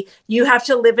happy. You have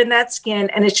to live in that skin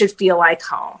and it should feel like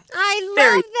home. I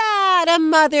love that. A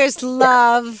mother's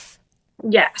love.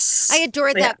 Yes. I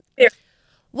adored that.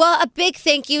 Well, a big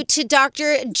thank you to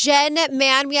Dr. Jenn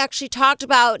Mann. We actually talked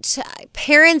about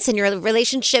parents and your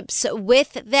relationships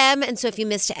with them. And so if you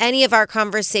missed any of our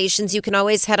conversations, you can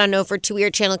always head on over to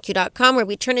WeAreChannelQ.com where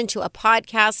we turn into a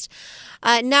podcast.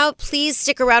 Now, please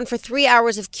stick around for 3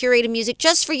 hours of curated music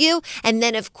just for you. And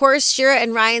then, of course, Shira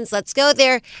and Ryan's Let's Go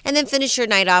There. And then finish your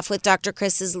night off with Dr.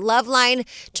 Chris's Love Line.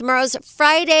 Tomorrow's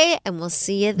Friday, and we'll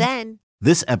see you then.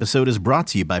 This episode is brought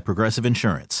to you by Progressive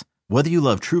Insurance. Whether you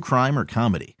love true crime or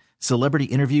comedy, celebrity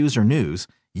interviews or news,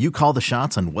 you call the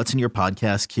shots on what's in your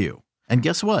podcast queue. And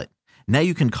guess what? Now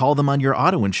you can call them on your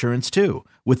auto insurance too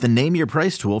with the Name Your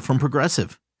Price tool from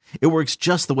Progressive. It works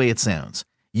just the way it sounds.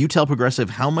 You tell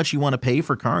Progressive how much you want to pay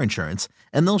for car insurance,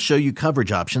 and they'll show you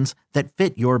coverage options that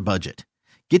fit your budget.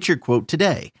 Get your quote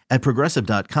today at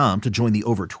Progressive.com to join the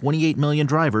over 28 million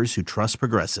drivers who trust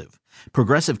Progressive.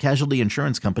 Progressive Casualty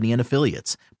Insurance Company and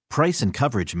Affiliates. Price and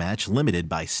coverage match limited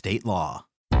by state law.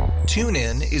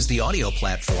 TuneIn is the audio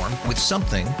platform with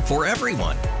something for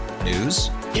everyone. News.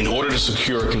 In order to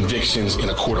secure convictions in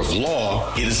a court of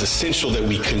law, it is essential that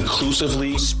we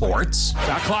conclusively. Sports.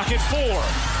 Shot clock at 4.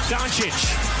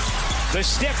 Doncic. The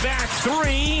step back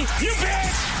 3. You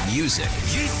bet. Music.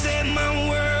 You set my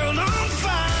world on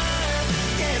fire.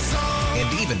 Yes,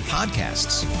 and even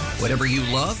podcasts. Whatever you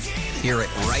love, hear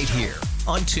it right here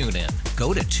on TuneIn.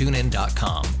 Go to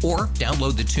TuneIn.com or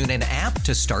download the TuneIn app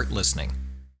to start listening.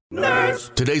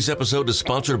 Nerds. Today's episode is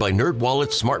sponsored by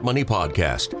NerdWallet's Smart Money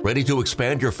Podcast. Ready to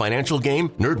expand your financial game?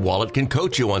 NerdWallet can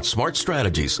coach you on smart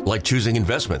strategies like choosing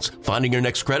investments, finding your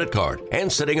next credit card, and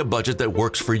setting a budget that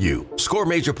works for you. Score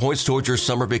major points towards your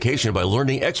summer vacation by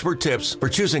learning expert tips for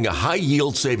choosing a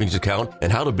high-yield savings account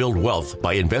and how to build wealth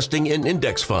by investing in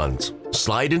index funds.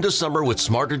 Slide into summer with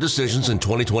smarter decisions in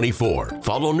 2024.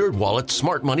 Follow NerdWallet's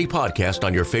Smart Money Podcast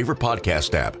on your favorite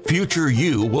podcast app. Future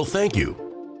you will thank you.